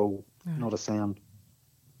 None at all. Right. Not a sound.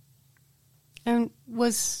 And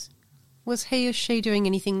was he or she doing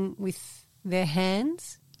anything with their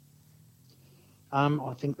hands?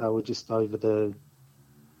 I think they were just over the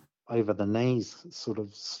knees, sort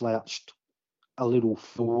of slouched a little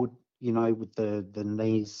forward, with the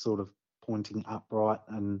knees sort of pointing upright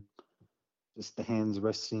and just the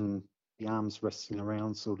arms resting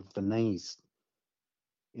around sort of the knees,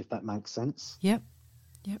 if that makes sense. Yep,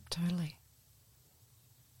 totally.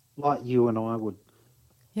 Like you and I would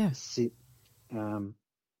sit, the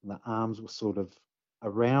arms were sort of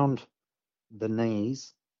around the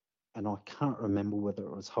knees, and I can't remember whether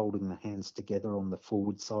it was holding the hands together on the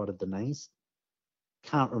forward side of the knees.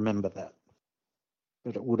 Can't remember that,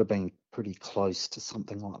 but it would have been pretty close to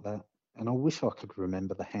something like that. And I wish I could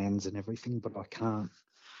remember the hands and everything, but I can't.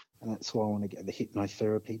 And that's why I want to get the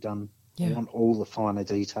hypnotherapy done. Yeah. I want all the finer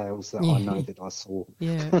details that I know that I saw.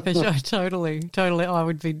 Yeah, for sure. Totally. I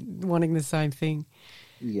would be wanting the same thing.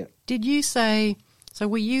 Yeah. Did you say, so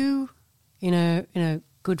were you in a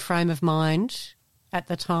good frame of mind at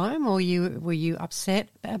the time, or were you upset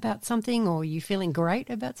about something, or were you feeling great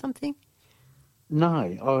about something?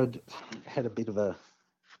 No, I'd had a bit of a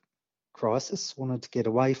crisis, wanted to get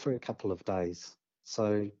away for a couple of days.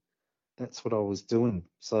 So that's what I was doing.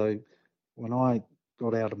 So when I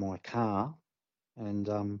got out of my car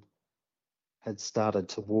and had started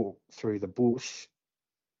to walk through the bush,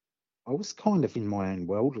 I was kind of in my own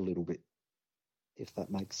world a little bit, if that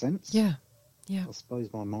makes sense. Yeah. I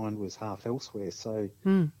suppose my mind was half elsewhere. So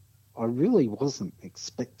I really wasn't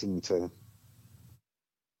expecting to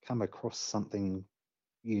come across something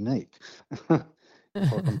unique, if I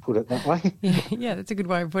can put it that way. Yeah, that's a good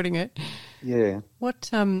way of putting it. Yeah. What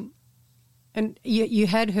and you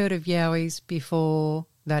had heard of Yowies before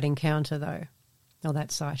that encounter, though, or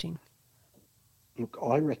that sighting? Look,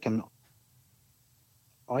 I reckon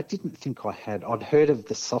I didn't think I had. I'd heard of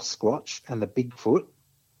the Sasquatch and the Bigfoot,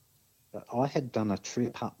 but I had done a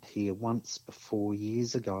trip up here once before,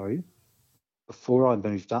 years ago, before I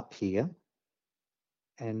moved up here,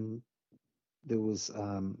 and there was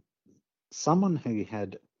someone who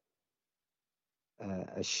had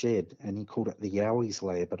a shed, and he called it the Yowie's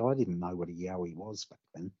lair, but I didn't know what a Yowie was back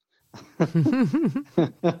then.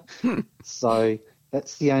 So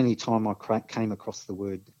that's the only time I came across the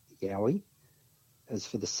word Yowie. As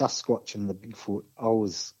for the Sasquatch and the Bigfoot,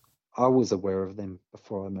 I was aware of them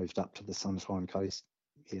before I moved up to the Sunshine Coast.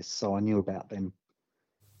 Yes, so I knew about them.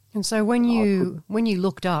 And so when you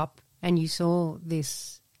looked up and you saw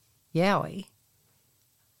this Yowie,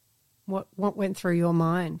 what went through your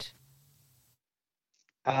mind?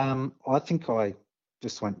 I think I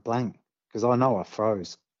just went blank because I know I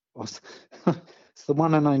froze. It's the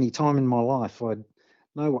one and only time in my life I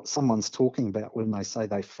know what someone's talking about when they say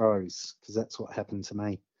they froze, because that's what happened to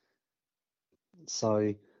me.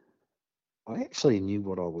 So I actually knew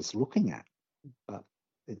what I was looking at, but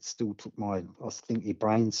it still took I think your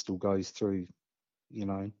brain still goes through,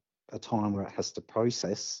 a time where it has to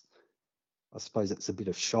process. I suppose it's a bit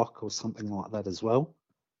of shock or something like that as well.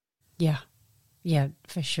 Yeah,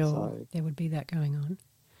 for sure. So, there would be that going on.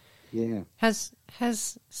 Yeah. Has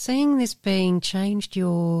seeing this being changed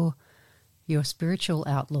your spiritual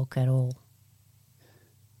outlook at all?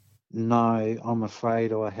 No, I'm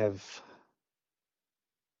afraid I have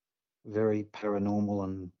very paranormal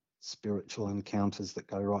and spiritual encounters that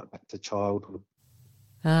go right back to childhood.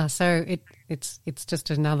 So it's just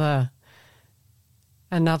another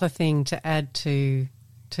thing to add to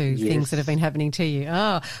things that have been happening to you.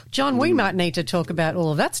 John, we might need to talk about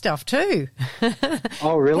all of that stuff too.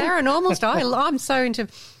 Oh, really? Paranormal stuff. I'm so into,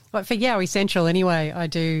 for Yowie Central anyway, I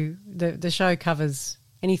do, the show covers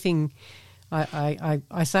anything.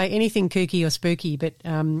 I say anything kooky or spooky, but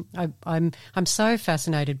I'm so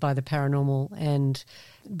fascinated by the paranormal and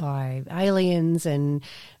by aliens and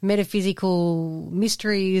metaphysical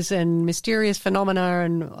mysteries and mysterious phenomena,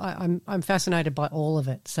 and I'm fascinated by all of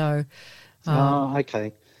it. So,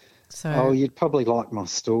 okay. So, you'd probably like my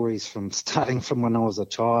stories from starting from when I was a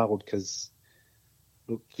child, because,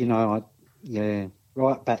 look,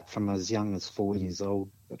 right back from as young as 4 years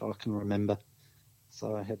old that I can remember.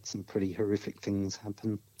 So I had some pretty horrific things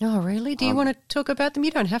happen. Oh, really? Do you want to talk about them?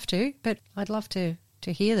 You don't have to, but I'd love to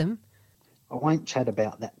hear them. I won't chat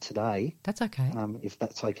about that today. That's okay. If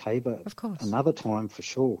that's okay, but of course, another time for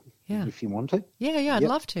sure. Yeah. If you want to. Yeah, I'd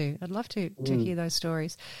love to. I'd love to hear those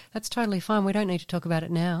stories. That's totally fine. We don't need to talk about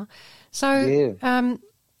it now. So,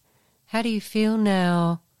 how do you feel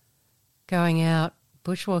now going out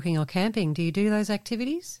bushwalking or camping? Do you do those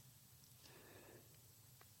activities?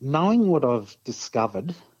 Knowing what I've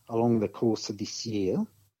discovered along the course of this year,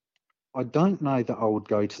 I don't know that I would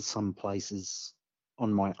go to some places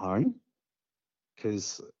on my own,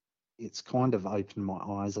 because it's kind of opened my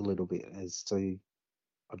eyes a little bit as to,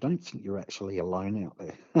 I don't think you're actually alone out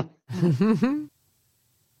there.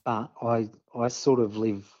 But I sort of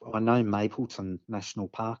I know Mapleton National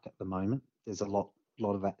Park at the moment. There's a lot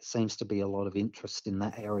of that, seems to be a lot of interest in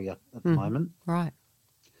that area at the moment. Right.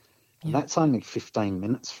 And that's only 15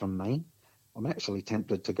 minutes from me. I'm actually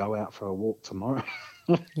tempted to go out for a walk tomorrow.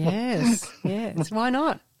 Yes. Why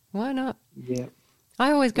not? Yeah.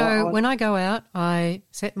 I always go, when I go out, I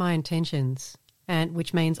set my intentions, and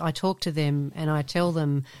which means I talk to them and I tell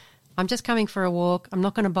them, I'm just coming for a walk. I'm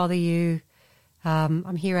not going to bother you.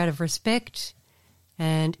 I'm here out of respect.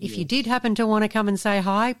 And if you did happen to want to come and say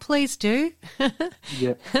hi, please do.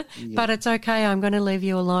 Yeah. But it's okay. I'm going to leave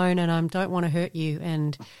you alone, and I don't want to hurt you.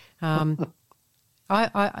 And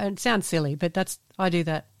it sounds silly, but I do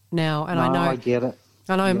that now. And no, I know I get it.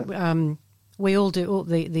 I know we all do.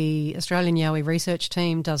 The Australian Yowie research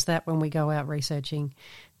team does that when we go out researching.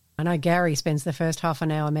 I know Gary spends the first half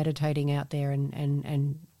an hour meditating out there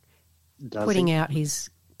and putting out his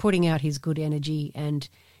good energy and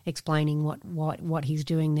explaining what he's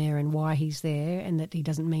doing there and why he's there, and that he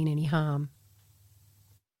doesn't mean any harm.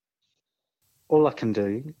 All I can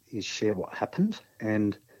do is share what happened,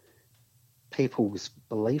 and people's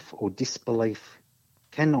belief or disbelief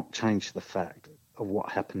cannot change the fact of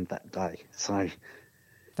what happened that day. So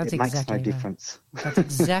it makes no difference. That's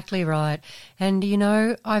exactly right. And,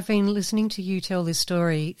 I've been listening to you tell this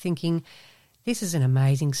story thinking, this is an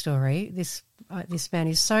amazing story. This man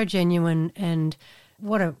is so genuine, and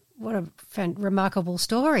what a remarkable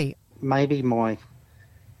story. Maybe my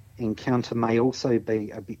encounter may also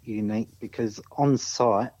be a bit unique, because on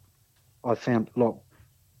site I found,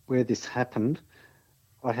 where this happened,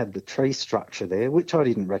 I had the tree structure there, which I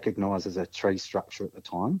didn't recognise as a tree structure at the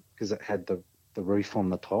time, because it had the roof on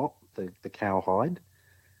the top, the cowhide,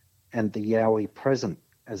 and the Yowie present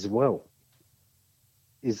as well.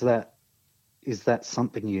 Is that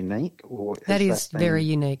something unique? Or that is very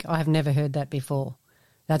unique. I have never heard that before.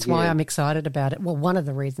 That's why I'm excited about it. Well, one of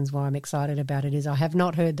the reasons why I'm excited about it is I have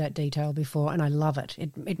not heard that detail before, and I love it.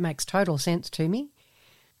 It makes total sense to me.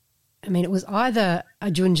 I mean, it was either a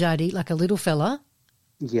Junjadi, like a little fella,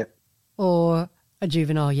 Yep. or a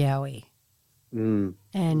juvenile Yowie. Mm.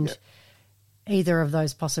 And Yep. either of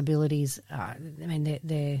those possibilities, I mean,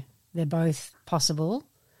 they're both possible.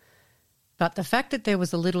 But the fact that there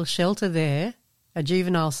was a little shelter there, a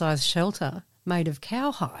juvenile-sized shelter made of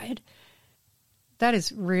cowhide, that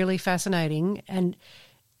is really fascinating, and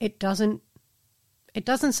it doesn't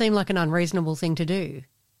seem like an unreasonable thing to do.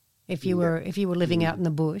 If you were living out in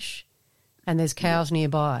the bush and there's cows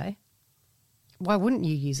nearby, why wouldn't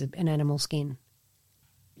you use an animal skin?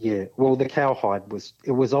 Yeah, well, the cowhide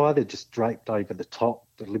it was either just draped over the top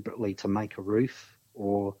deliberately to make a roof,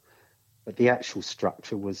 but the actual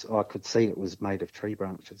structure I could see it was made of tree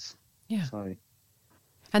branches. Yeah. So,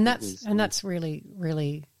 and that's really,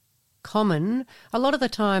 really common. A lot of the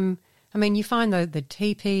time, I mean, you find the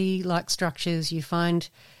teepee-like structures, you find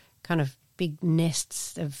kind of big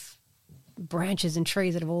nests of branches and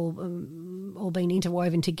trees that have all been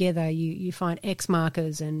interwoven together. You find X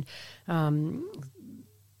markers and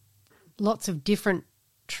lots of different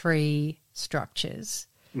tree structures.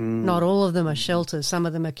 Not all of them are shelters. Some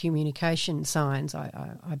of them are communication signs,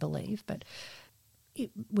 I believe. But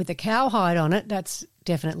with a cowhide on it, that's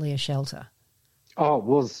definitely a shelter. Oh, it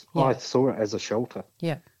was. Yeah. I saw it as a shelter.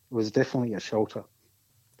 Yeah. It was definitely a shelter.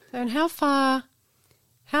 And how far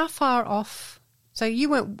off? So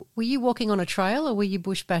were you walking on a trail, or were you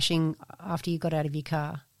bush bashing after you got out of your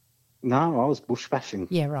car? No, I was bush bashing.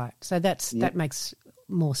 Yeah, right. So that makes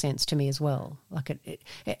more sense to me as well. Like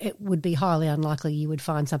it would be highly unlikely you would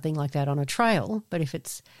find something like that on a trail, but if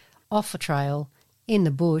it's off a trail in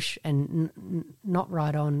the bush and not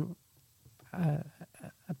right on a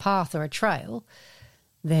path or a trail,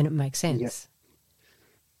 then it makes sense. Yep.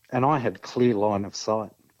 And I had clear line of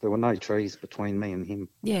sight. There were no trees between me and him.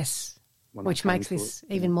 Yes, which makes this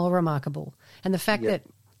even more remarkable. And the fact that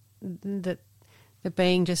the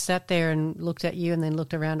being just sat there and looked at you and then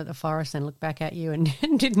looked around at the forest and looked back at you and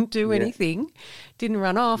didn't do anything, didn't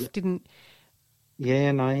run off, didn't...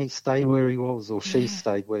 Yeah, no, he stayed where he was, or she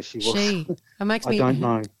stayed where she was. She. It makes me... I don't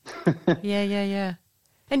know. Yeah.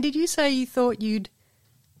 And did you say you thought you'd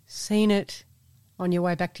seen it on your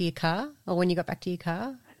way back to your car, or when you got back to your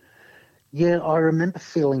car? Yeah, I remember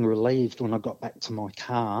feeling relieved when I got back to my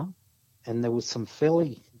car, and there was some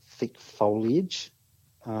fairly thick foliage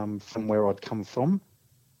from where I'd come from,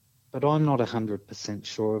 but I'm not 100%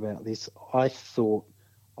 sure about this. I thought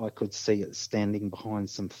I could see it standing behind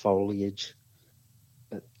some foliage,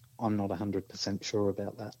 but I'm not 100% sure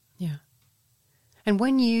about that. Yeah. And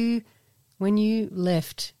when you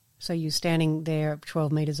left, so you're standing there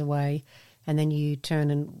 12 metres away, and then you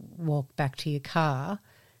turn and walk back to your car,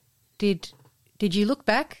 did you look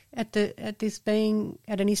back at this being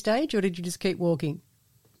at any stage, or did you just keep walking?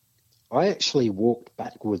 I actually walked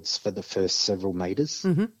backwards for the first several metres.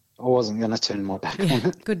 Mm-hmm. I wasn't going to turn my back on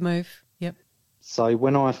it. Good move, yep. So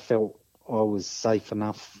when I felt I was safe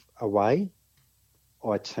enough away,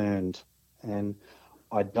 I turned, and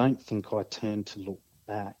I don't think I turned to look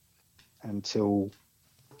back until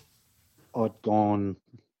I'd gone,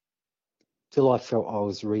 till I felt I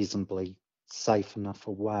was reasonably safe enough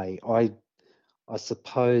away. I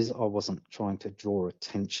suppose I wasn't trying to draw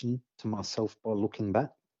attention to myself by looking back.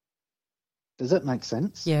 Does that make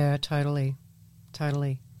sense? Yeah, totally.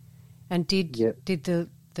 And did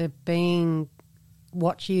the being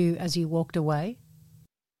watch you as you walked away?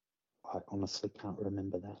 I honestly can't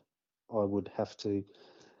remember that. I would have to...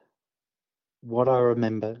 What I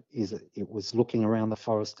remember is that it was looking around the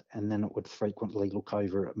forest, and then it would frequently look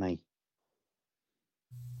over at me.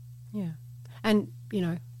 Yeah. And,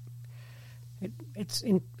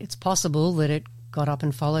 it's possible that it got up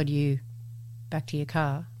and followed you back to your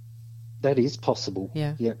car. That is possible.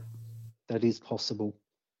 Yeah. Yeah, that is possible.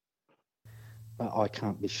 But I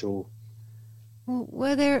can't be sure. Well,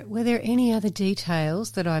 were there any other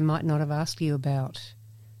details that I might not have asked you about?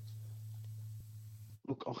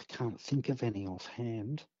 Look, I can't think of any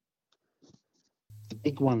offhand. The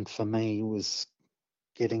big one for me was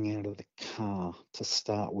getting out of the car to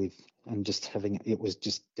start with, and just it was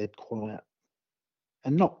just dead quiet,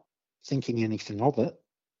 and not thinking anything of it,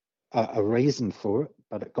 a reason for it,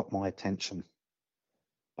 but it got my attention.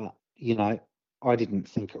 But, I didn't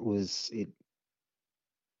think it was it.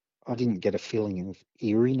 I didn't get a feeling of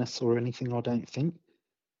eeriness or anything, I don't think.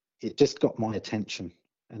 It just got my attention,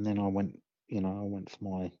 and then I went for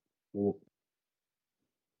my walk.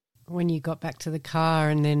 When you got back to the car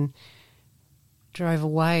and then drove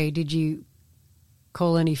away, did you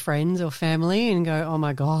call any friends or family and go, oh,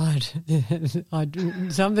 my God,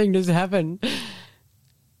 something just happened?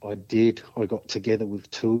 I did. I got together with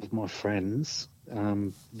two of my friends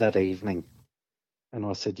that evening, and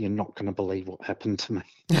I said, "You're not going to believe what happened to me."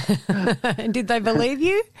 And did they believe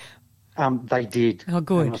you? They did. Oh,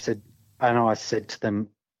 good. And I said to them,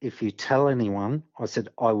 "If you tell anyone," I said,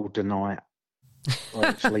 "I will deny it." I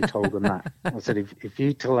actually told them that. I said, if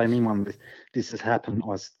you tell anyone this has happened,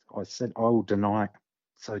 I said, I will deny it.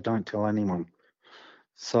 So don't tell anyone.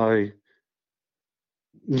 So,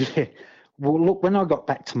 yeah. Well, look, when I got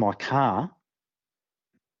back to my car,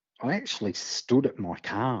 I actually stood at my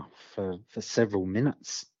car for several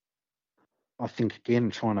minutes. I think, again,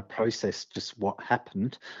 trying to process just what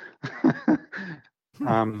happened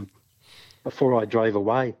before I drove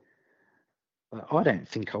away. But I don't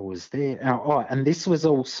think I was there. And this was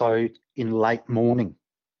also in late morning.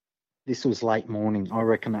 This was late morning. I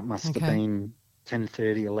reckon it must have been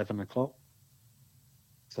 10:30, 11 o'clock.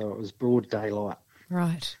 So it was broad daylight.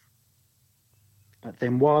 Right. But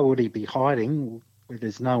then why would he be hiding where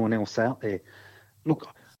there's no one else out there? Look,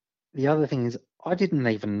 the other thing is I didn't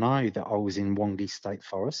even know that I was in Wongi State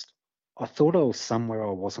Forest. I thought I was somewhere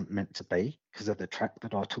I wasn't meant to be because of the track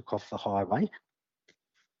that I took off the highway.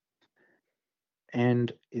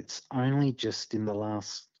 And it's only just in the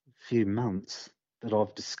last few months that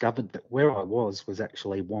I've discovered that where I was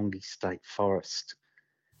actually Wongi State Forest.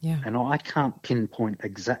 Yeah. And I can't pinpoint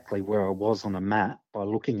exactly where I was on a map by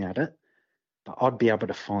looking at it, but I'd be able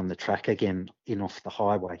to find the track again in off the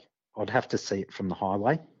highway. I'd have to see it from the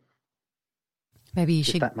highway. Maybe you if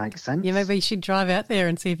should. That makes sense. Yeah, maybe you should drive out there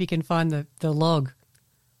and see if you can find the log.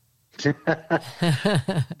 If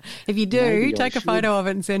you do, Maybe take a photo of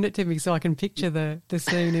it and send it to me so I can picture the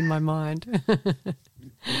scene in my mind.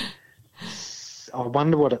 I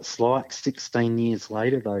wonder what it's like 16 years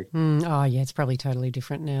later, though. Oh, yeah, it's probably totally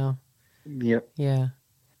different now. Yep. Yeah.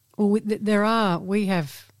 Well,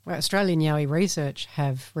 Australian Yowie Research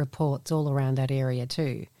have reports all around that area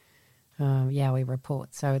too. Yowie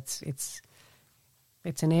reports. So it's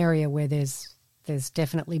an area where there's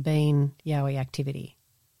definitely been Yowie activity.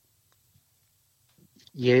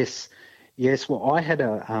 Yes. Well, I had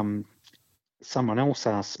someone else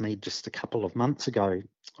asked me just a couple of months ago,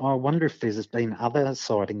 I wonder if there's been other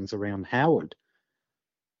sightings around Howard.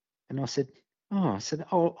 And I said,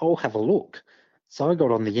 I'll have a look. So I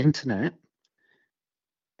got on the internet.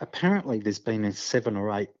 Apparently there's been 7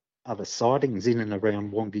 or 8 other sightings in and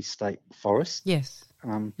around Wongi State Forest. Yes.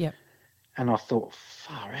 Yep. And I thought,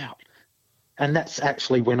 far out. And that's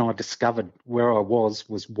actually when I discovered where I was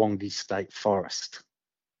Wongi State Forest.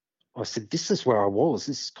 I said, this is where I was.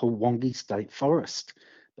 This is called Wongi State Forest.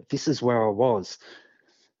 But this is where I was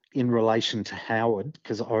in relation to Howard,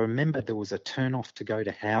 because I remember there was a turn-off to go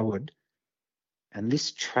to Howard, and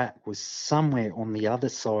this track was somewhere on the other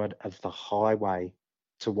side of the highway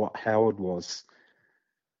to what Howard was.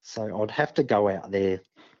 So I'd have to go out there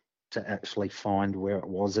to actually find where it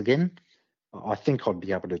was again. I think I'd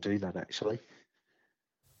be able to do that, actually.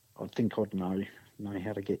 I think I'd know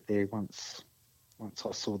how to get there once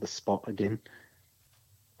I saw the spot again.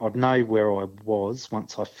 I'd know where I was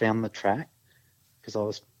once I found the track, because I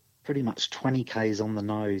was pretty much 20 k's on the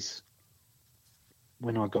nose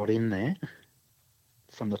when I got in there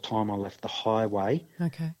from the time I left the highway.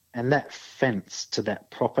 Okay. And that fence to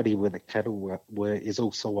that property where the cattle were is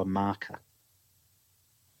also a marker.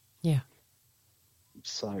 Yeah.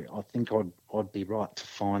 So I think I'd be right to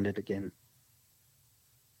find it again.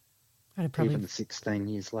 Even 16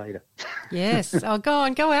 years later. Yes. Oh,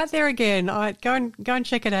 go out there again. Go and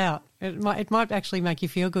check it out. It might actually make you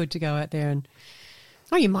feel good to go out there, and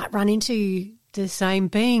you might run into the same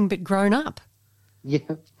being but grown up. Yeah.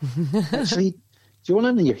 Actually, do you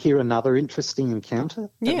want to hear another interesting encounter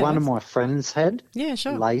that one of my friends had? Yeah,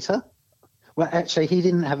 sure. Later. Well, actually, he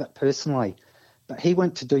didn't have it personally, but he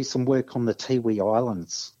went to do some work on the Tiwi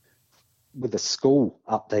Islands with a school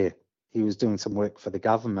up there. He was doing some work for the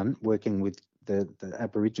government, working with the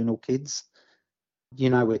Aboriginal kids. You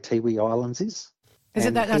know where Tiwi Islands is?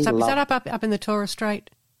 Is that up in the Torres Strait?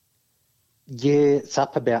 Yeah, it's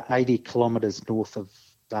up about 80 kilometres north of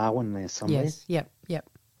Darwin there somewhere. Yes, yep.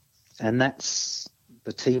 And that's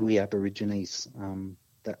the Tiwi Aborigines.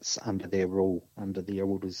 That's under their rule, under the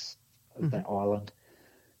elders of that island.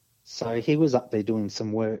 So he was up there doing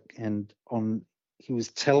some work, and he was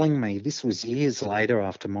telling me, this was years later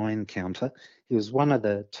after my encounter, he was one of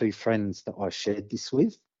the 2 friends that I shared this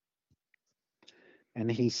with,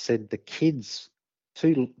 and he said the kids,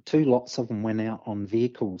 two lots of them went out on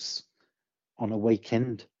vehicles on a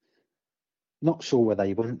weekend. Not sure where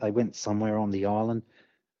they went. They went somewhere on the island,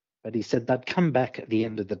 But he said they'd come back at the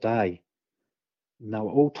end of the day, and they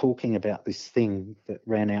were all talking about this thing that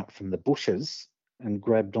ran out from the bushes and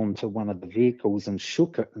grabbed onto one of the vehicles and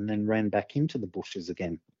shook it and then ran back into the bushes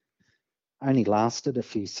again. Only lasted a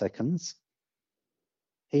few seconds.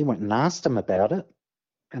 He went and asked them about it,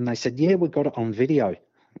 and they said, yeah, we got it on video.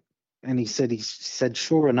 And he said,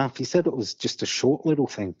 sure enough, he said it was just a short little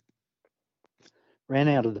thing. Ran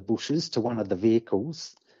out of the bushes to one of the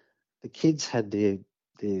vehicles. The kids had their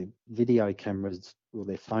video cameras or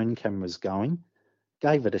their phone cameras going,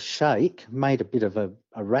 gave it a shake, made a bit of a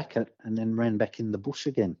racket, and then ran back in the bush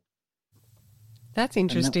again. That's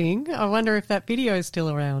interesting. I wonder if that video is still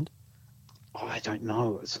around. I don't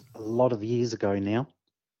know. It was a lot of years ago now.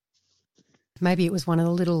 Maybe it was one of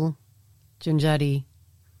the little Junjati.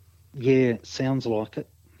 Yeah, sounds like it.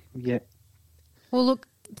 Yeah. Well, look,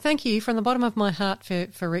 thank you from the bottom of my heart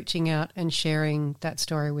for reaching out and sharing that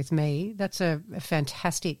story with me. That's a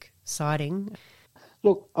fantastic sighting.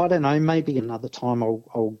 Look, I don't know, maybe another time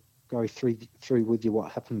I'll go through with you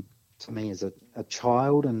what happened to me as a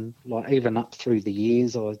child, and like even up through the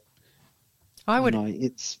years, I would. You know,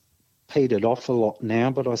 it's petered off a lot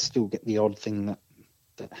now, but I still get the odd thing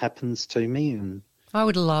that happens to me, and I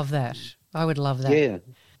would love that. I would love that. Yeah.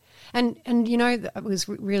 And you know, it was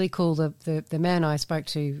really cool. The man I spoke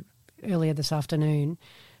to earlier this afternoon,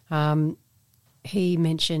 he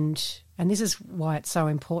mentioned, and this is why it's so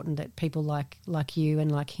important that people like you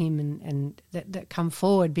and like him and that come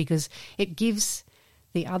forward, because it gives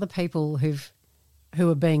the other people who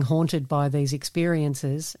are being haunted by these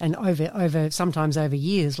experiences, and sometimes over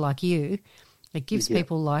years, like you, it gives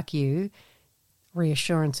people like you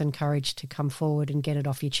reassurance and courage to come forward and get it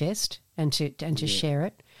off your chest and to share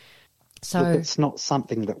it. So look, it's not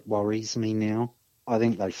something that worries me now. I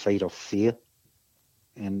think they feed off fear,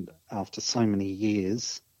 and after so many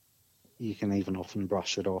years, you can even often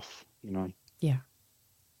brush it off, you know. Yeah,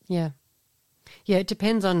 it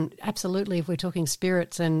depends on, absolutely, if we're talking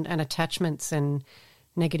spirits and attachments and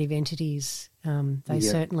negative entities, they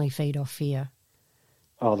certainly feed off fear.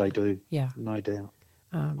 Oh, they do. Yeah. No doubt.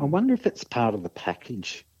 I wonder if it's part of the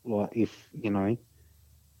package, like if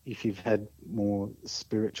you've had more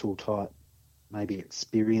spiritual type maybe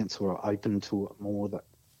experience or are open to it more, that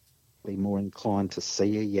be more inclined to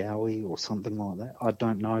see a Yowie or something like that. I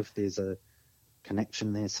don't know if there's a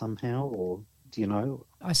connection there somehow, or do you know?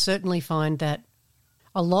 I certainly find that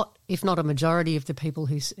a lot, if not a majority, of the people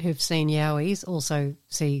who've seen Yowies also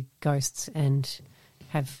see ghosts and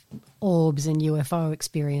have orbs and UFO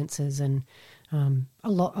experiences, and a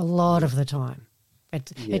lot of the time.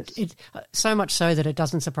 It so much so that it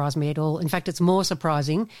doesn't surprise me at all. In fact, it's more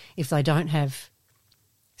surprising if they don't have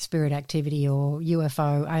spirit activity or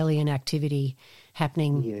UFO alien activity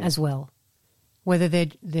happening as well. Whether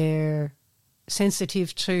they're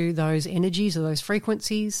sensitive to those energies or those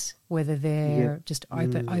frequencies, whether they're just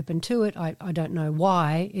open to it, I don't know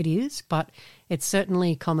why it is, but it's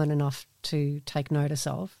certainly common enough to take notice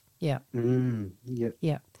of. Yeah.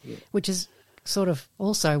 Which is sort of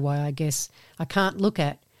also why I guess I can't look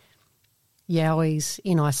at Yowies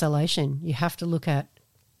in isolation. You have to look at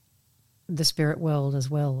the spirit world as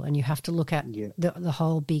well, and you have to look at the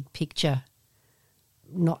whole big picture,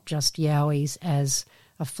 not just Yowies as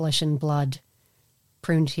a flesh and blood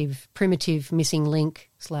primitive missing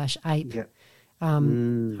link / ape.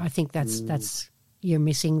 I think that's you're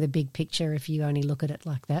missing the big picture if you only look at it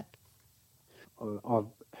like that. I've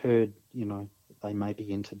heard, they may be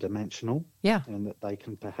interdimensional. Yeah. And that they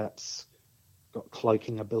can perhaps got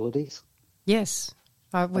cloaking abilities. Yes.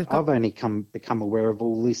 I've only become aware of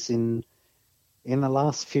all this in the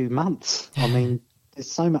last few months. I mean, there's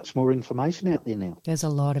so much more information out there now. There's a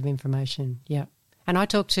lot of information, yeah. And I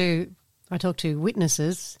talk to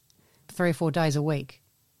witnesses 3 or 4 days a week.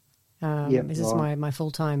 This is my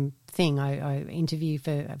full-time thing. I interview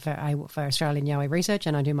for Australian Yowie Research,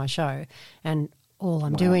 and I do my show. And all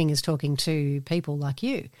I'm doing is talking to people like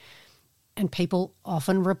you. And people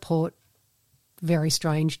often report very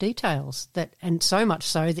strange details, and so much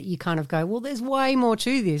so that you kind of go, well, there's way more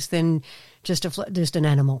to this than just an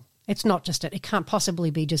animal. It's not just it can't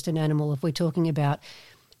possibly be just an animal if we're talking about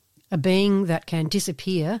a being that can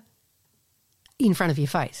disappear in front of your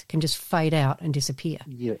face, can just fade out and disappear.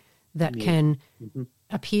 Yeah. That can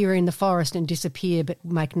appear in the forest and disappear but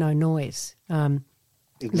make no noise.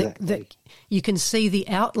 Exactly. That you can see the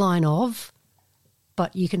outline of,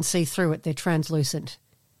 but you can see through it. They're translucent,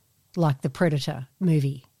 like the Predator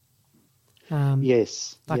movie.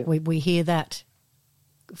 Yes. We hear that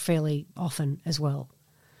fairly often as well.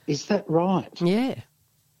 Is that right? Yeah.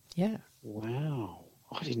 Yeah. Wow.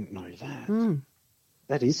 I didn't know that.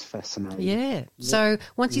 That is fascinating. Yeah. So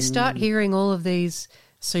once you start hearing all of these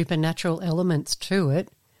supernatural elements to it,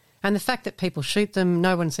 and the fact that people shoot them,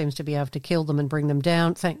 no one seems to be able to kill them and bring them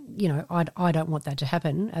down. I don't want that to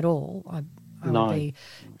happen at all. I would be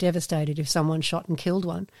devastated if someone shot and killed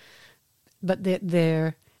one. But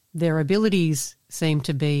their abilities seem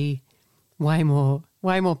to be way more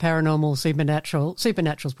paranormal, supernatural.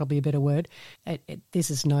 Supernatural is probably a better word.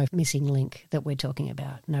 This is no missing link that we're talking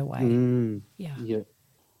about. No way. Yeah.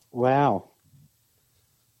 Wow.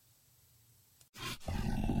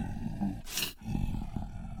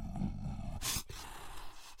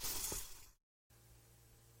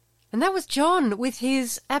 And that was John with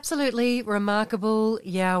his absolutely remarkable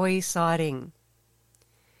Yowie sighting.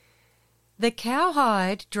 The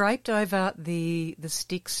cowhide draped over the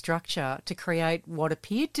stick structure to create what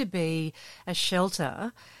appeared to be a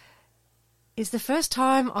shelter is the first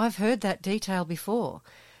time I've heard that detail before.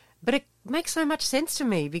 But it makes so much sense to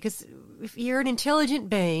me because if you're an intelligent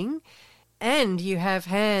being and you have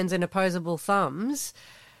hands and opposable thumbs,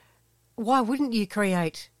 why wouldn't you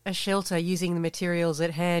create a shelter using the materials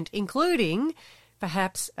at hand, including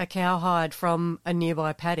perhaps a cowhide from a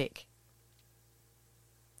nearby paddock?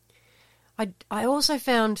 I also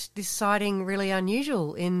found this sighting really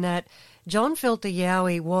unusual in that John felt the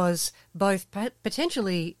Yowie was both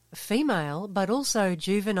potentially female but also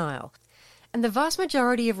juvenile. And the vast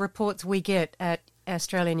majority of reports we get at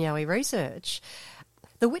Australian Yowie Research,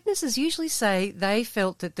 the witnesses usually say they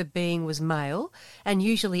felt that the being was male and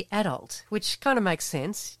usually adult, which kind of makes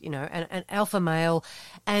sense, an alpha male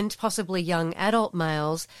and possibly young adult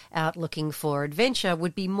males out looking for adventure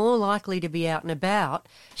would be more likely to be out and about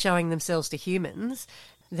showing themselves to humans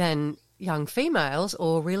than young females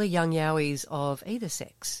or really young Yowies of either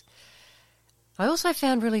sex. I also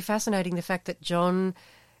found really fascinating the fact that John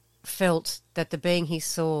felt that the being he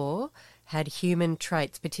saw had human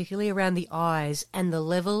traits, particularly around the eyes and the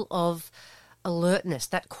level of alertness,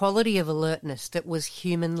 that quality of alertness that was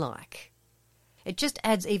human-like. It just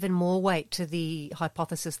adds even more weight to the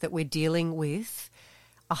hypothesis that we're dealing with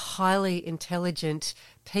a highly intelligent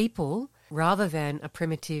people rather than a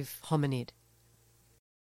primitive hominid.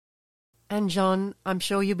 And John, I'm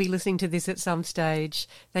sure you'll be listening to this at some stage.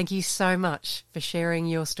 Thank you so much for sharing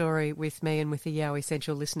your story with me and with the Yowie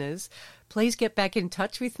Central listeners. Please get back in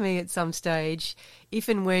touch with me at some stage if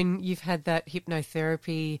and when you've had that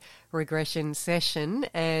hypnotherapy regression session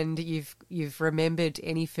and you've remembered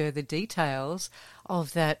any further details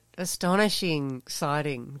of that astonishing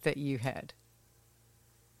sighting that you had.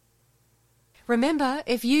 Remember,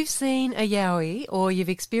 if you've seen a Yowie or you've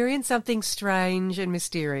experienced something strange and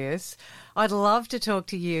mysterious, I'd love to talk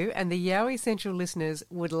to you, and the Yowie Central listeners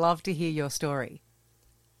would love to hear your story.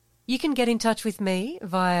 You can get in touch with me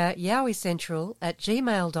via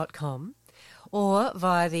yowiecentral@gmail.com or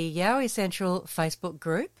via the Yowie Central Facebook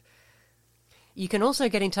group. You can also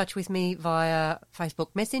get in touch with me via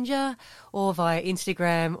Facebook Messenger or via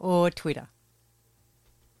Instagram or Twitter.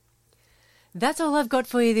 That's all I've got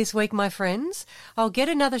for you this week, my friends. I'll get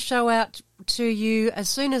another show out to you as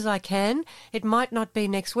soon as I can. It might not be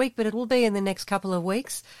next week, but it will be in the next couple of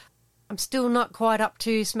weeks. I'm still not quite up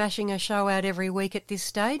to smashing a show out every week at this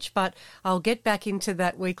stage, but I'll get back into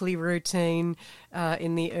that weekly routine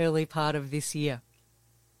in the early part of this year.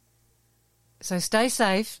 So stay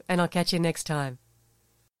safe, and I'll catch you next time.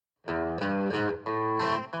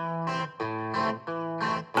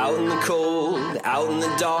 Out in the cold, out in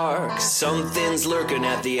the dark, something's lurking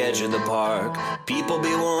at the edge of the park. People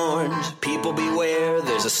be warned, people beware,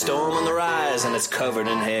 there's a storm on the rise and it's covered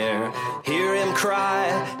in hair. Hear him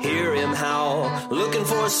cry, hear him howl, looking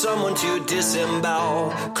for someone to disembowel.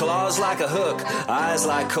 Claws like a hook, eyes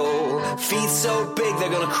like coal, feet so big they're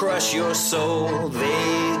gonna crush your soul.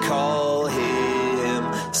 They call him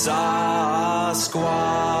Sasquatch.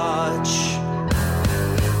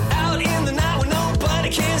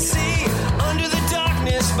 Can't see under the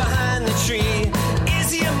darkness behind the tree.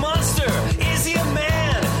 Is he a monster? Is he a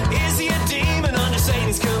man? Is he a demon under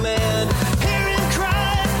Satan's command? Hear him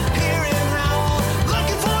cry, hear him howl,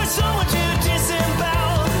 looking for someone to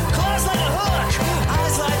disembowel. Claws like a hook,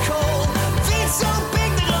 eyes like coal, feet so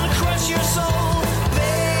big they're gonna crush your soul.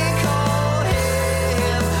 They call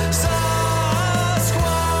him Sasquatch.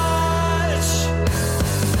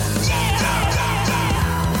 Yeah!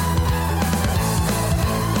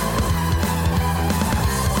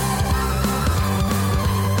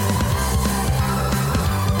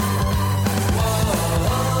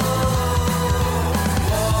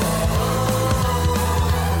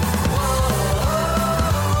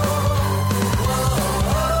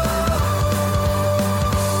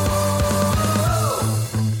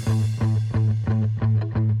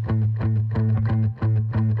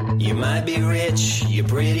 be rich, you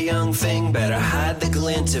pretty young thing. Better hide the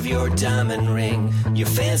glint of your diamond ring. Your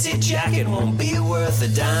fancy jacket won't be worth a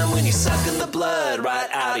dime when you're sucking the blood right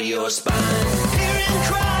out of your spine. Hear him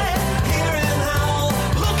cry,